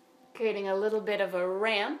 creating a little bit of a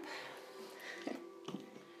ramp,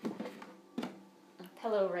 a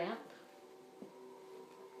pillow ramp.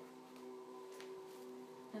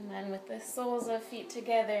 And then with the soles of feet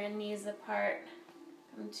together and knees apart,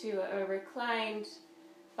 come to a reclined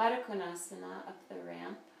Baddha Konasana up the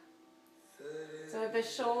ramp. So the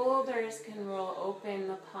shoulders can roll open,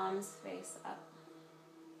 the palms face up.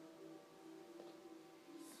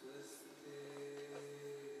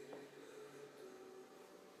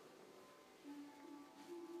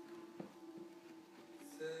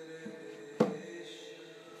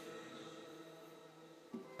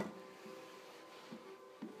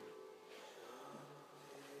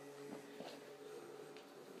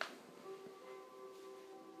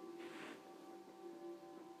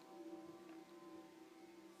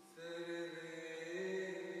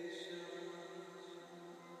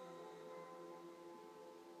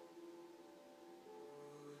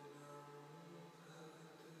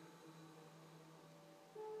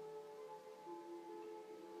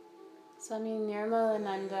 Swami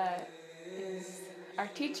Nirmalananda is our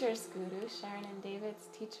teacher's guru, Sharon and David's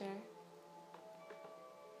teacher.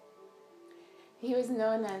 He was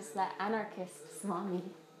known as the anarchist Swami.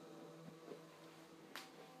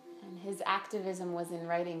 And his activism was in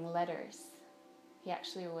writing letters. He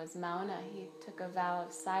actually was mauna. He took a vow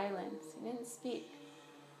of silence. He didn't speak.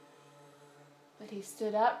 But he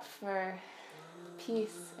stood up for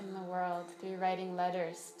peace in the world through writing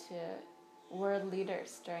letters to world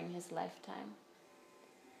leaders during his lifetime,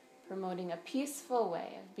 promoting a peaceful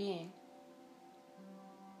way of being.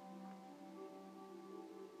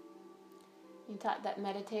 He taught that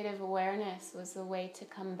meditative awareness was the way to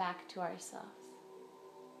come back to ourselves,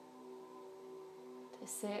 to to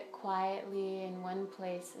sit quietly in one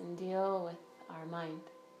place and deal with our mind.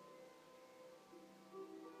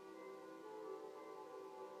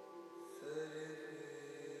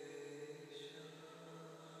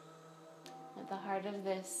 At the heart of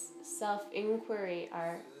this self-inquiry,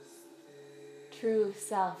 our true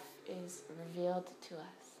self is revealed to us.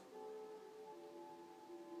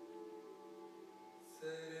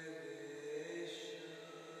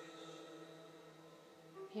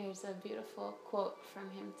 Here's a beautiful quote from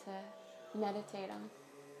him to meditate on.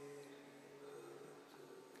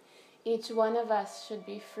 Each one of us should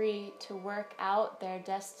be free to work out their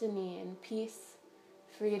destiny in peace,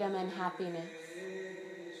 freedom, and happiness,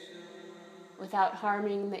 without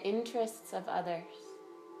harming the interests of others.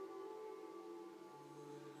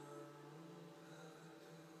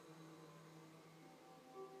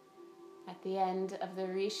 At the end of the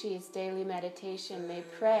Rishi's daily meditation, they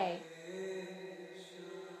pray,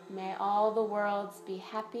 "May all the worlds be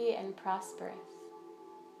happy and prosperous."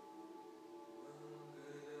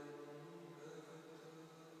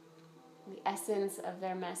 The essence of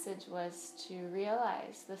their message was to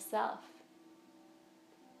realize the self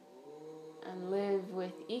and live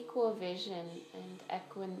with equal vision and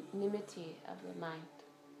equanimity of the mind.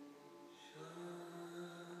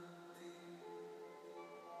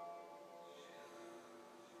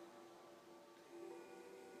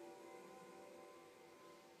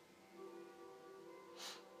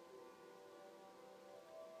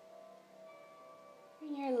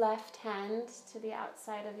 Bring your left hand to the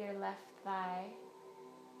outside of your left thigh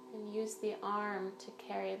and use the arm to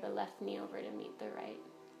carry the left knee over to meet the right.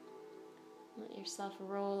 Let yourself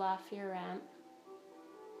roll off your ramp.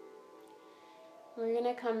 We're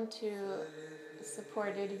going to come to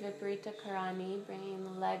supported Viparita Karani, bringing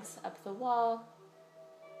the legs up the wall.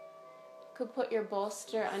 You could put your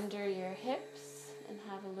bolster under your hips and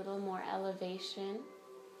have a little more elevation.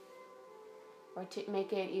 Or to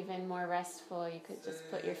make it even more restful, you could just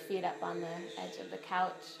put your feet up on the edge of the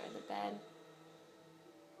couch or the bed.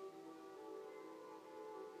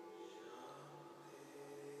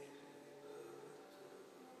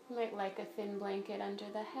 You might like a thin blanket under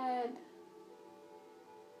the head.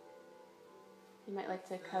 You might like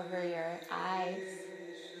to cover your eyes,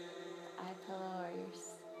 the eye pillow or your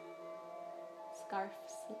scarf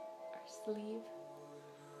or sleeve.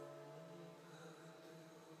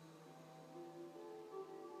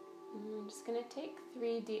 I'm just going to take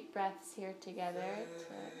 3 deep breaths here together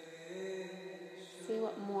to see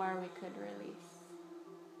what more we could release.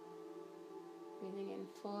 Breathing in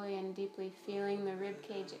fully and deeply, feeling the rib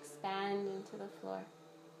cage expand into the floor.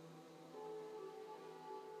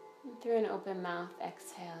 And through an open mouth,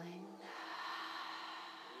 exhaling.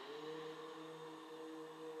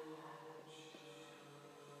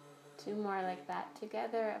 Two more like that,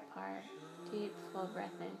 together, apart. Deep, full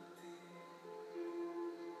breath in.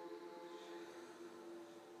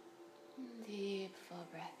 Deep, full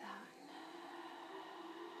breath out.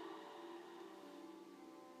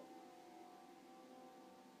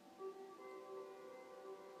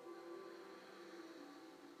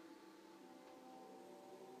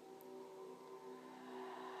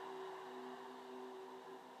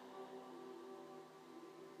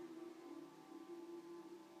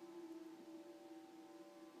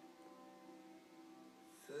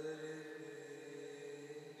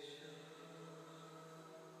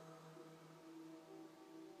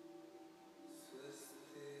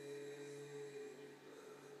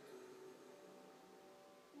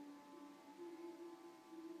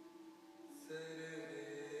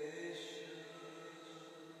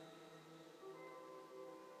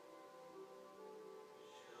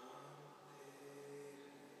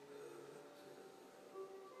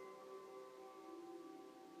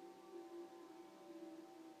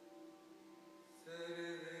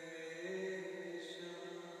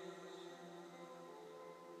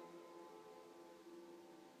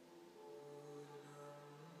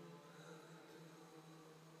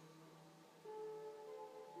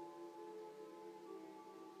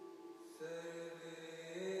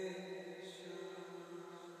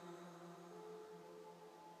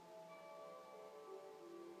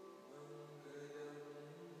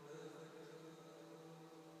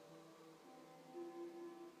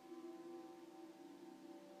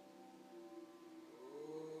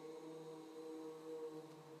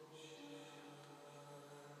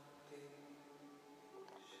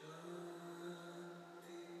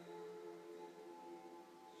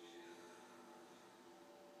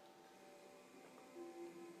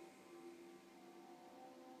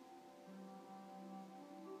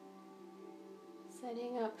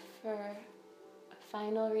 Setting up for a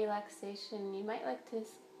final relaxation, you might like to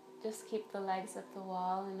just keep the legs at the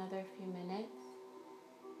wall another few minutes.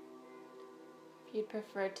 If you'd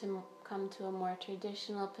prefer to come to a more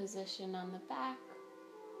traditional position on the back,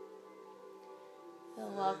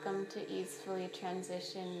 feel welcome to easily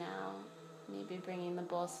transition now, maybe bringing the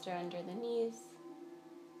bolster under the knees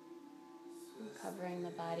and covering the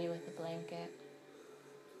body with a blanket.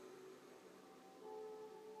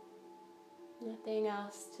 Nothing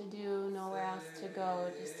else to do, nowhere else to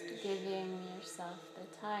go, just giving yourself the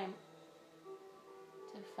time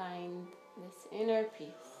to find this inner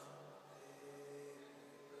peace.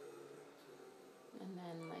 And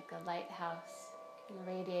then, like a lighthouse, you can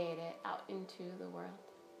radiate it out into the world.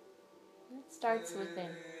 And it starts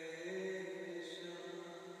within.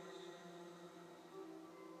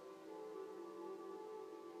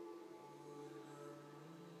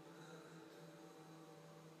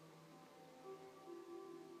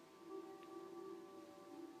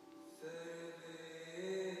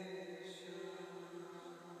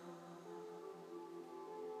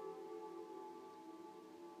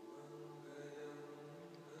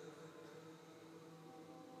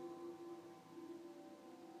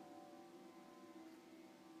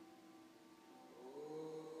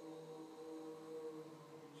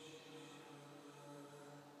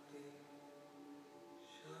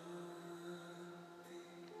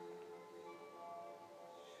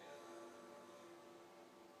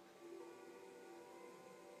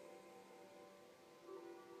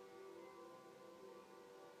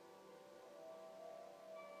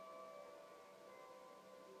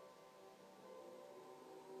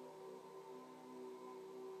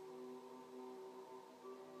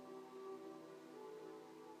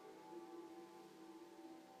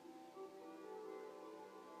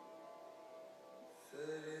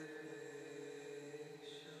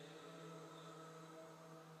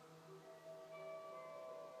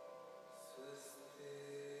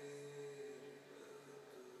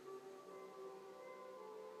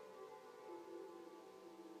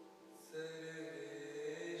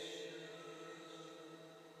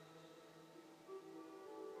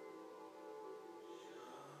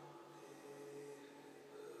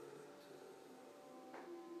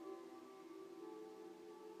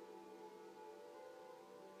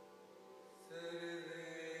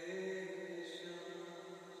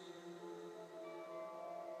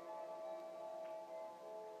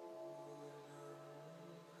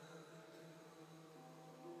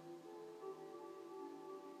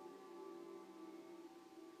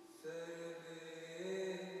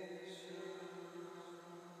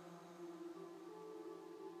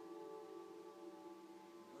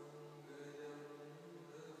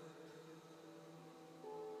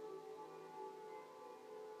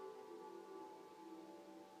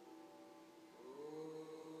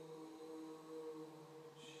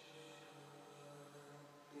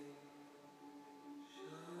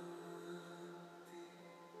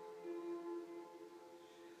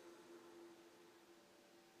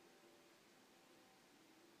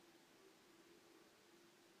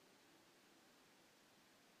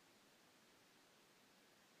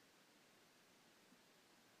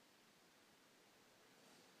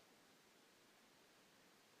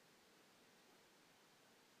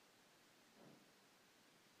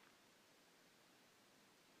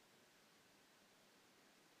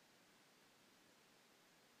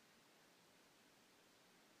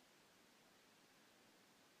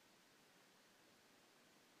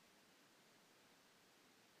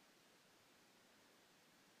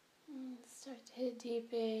 Start to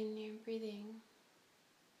deepen your breathing.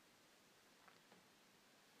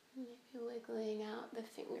 Maybe wiggling out the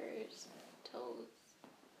fingers, toes.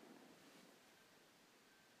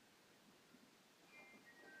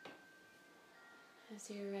 As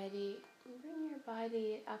you're ready, bring your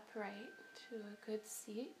body upright to a good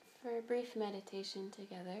seat for a brief meditation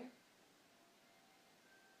together.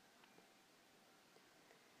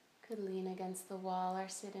 Could lean against the wall or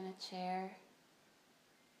sit in a chair.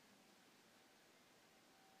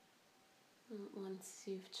 Once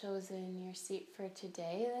you've chosen your seat for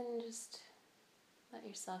today, then just let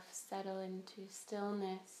yourself settle into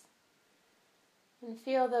stillness and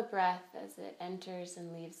feel the breath as it enters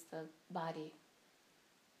and leaves the body.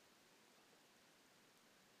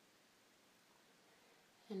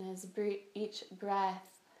 And as each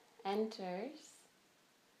breath enters,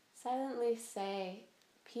 silently say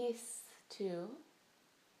peace to.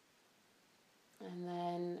 And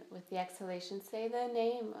then with the exhalation, say the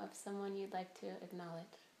name of someone you'd like to acknowledge.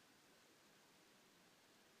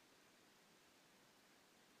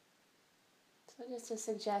 So just a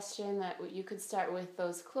suggestion that you could start with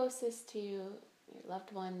those closest to you, your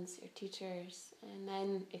loved ones, your teachers, and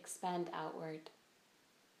then expand outward.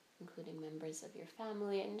 including members of your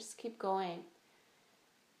family, and just keep going,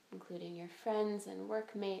 including your friends and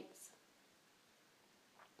workmates,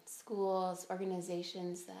 schools,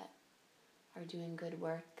 organizations that are doing good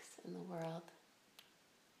works in the world.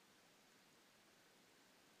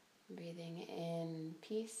 Breathing in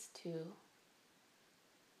peace too.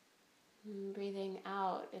 And breathing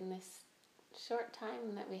out in this short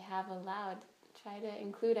time that we have allowed. Try to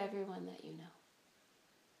include everyone that you know.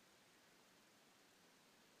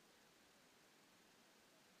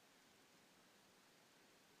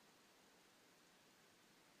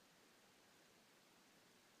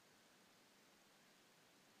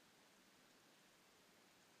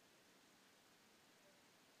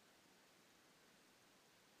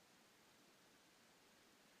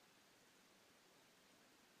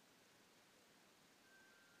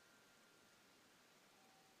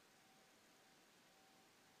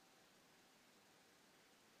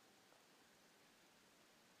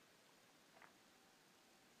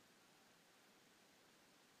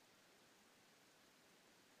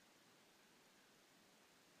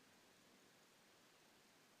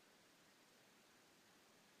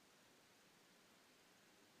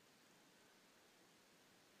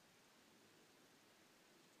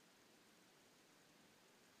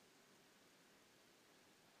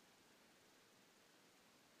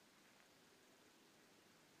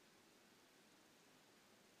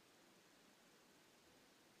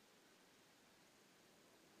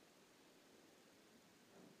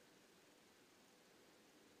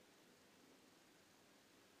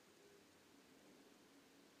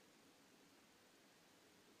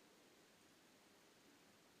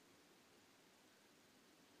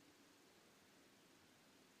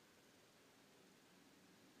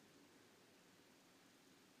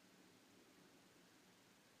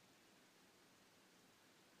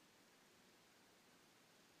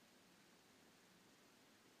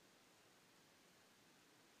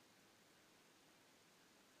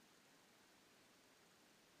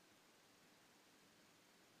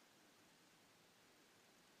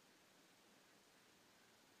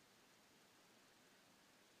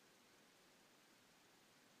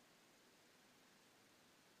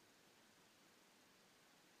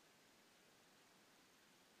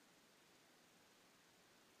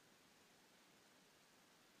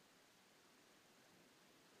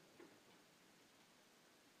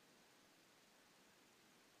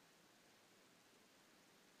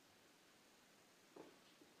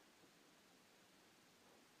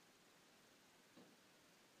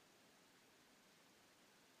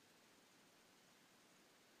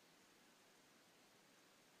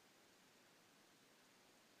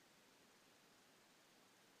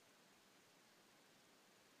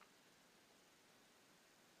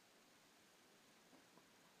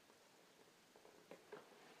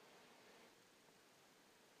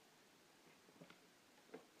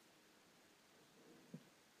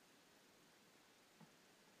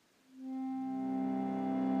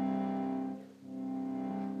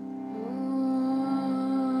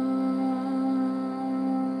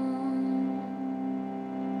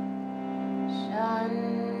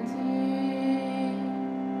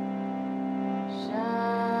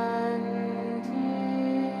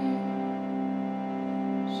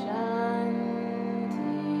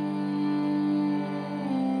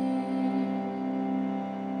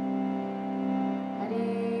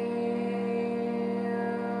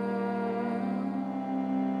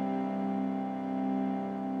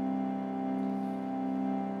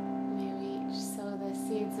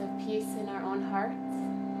 Peace in our own hearts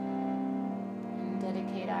and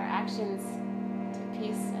dedicate our actions to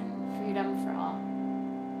peace and freedom for all.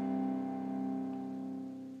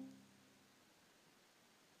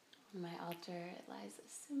 On my altar lies a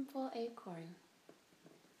simple acorn,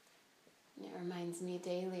 and it reminds me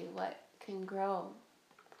daily what can grow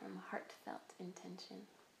from heartfelt intention.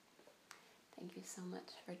 Thank you so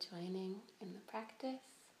much for joining in the practice.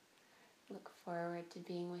 Look forward to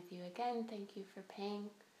being with you again. Thank you for paying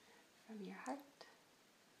from your heart.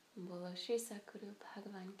 Bolo Shri Sadguru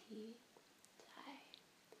Bhagavan Ki Jai.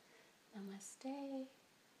 Namaste.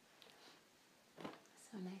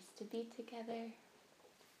 So nice to be together.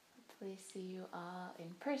 Hopefully see you all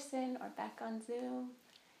in person or back on Zoom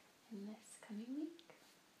in this coming week.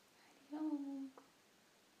 Hari Om.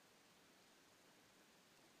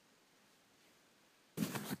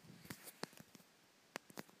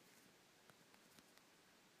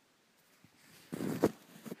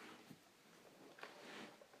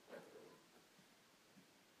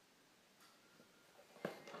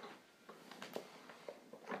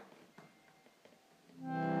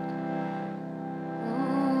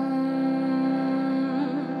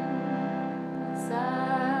 Sa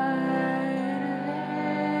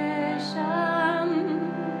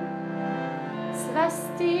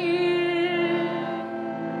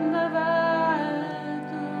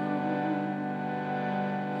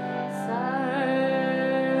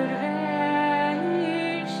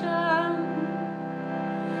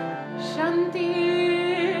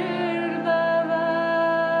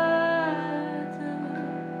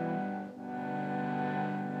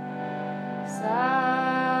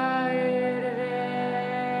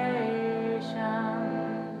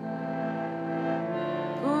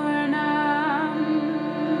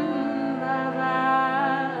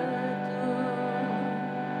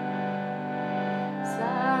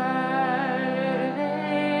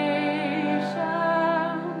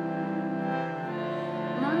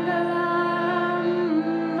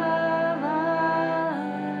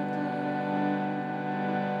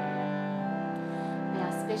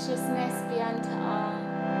auspiciousness be unto all.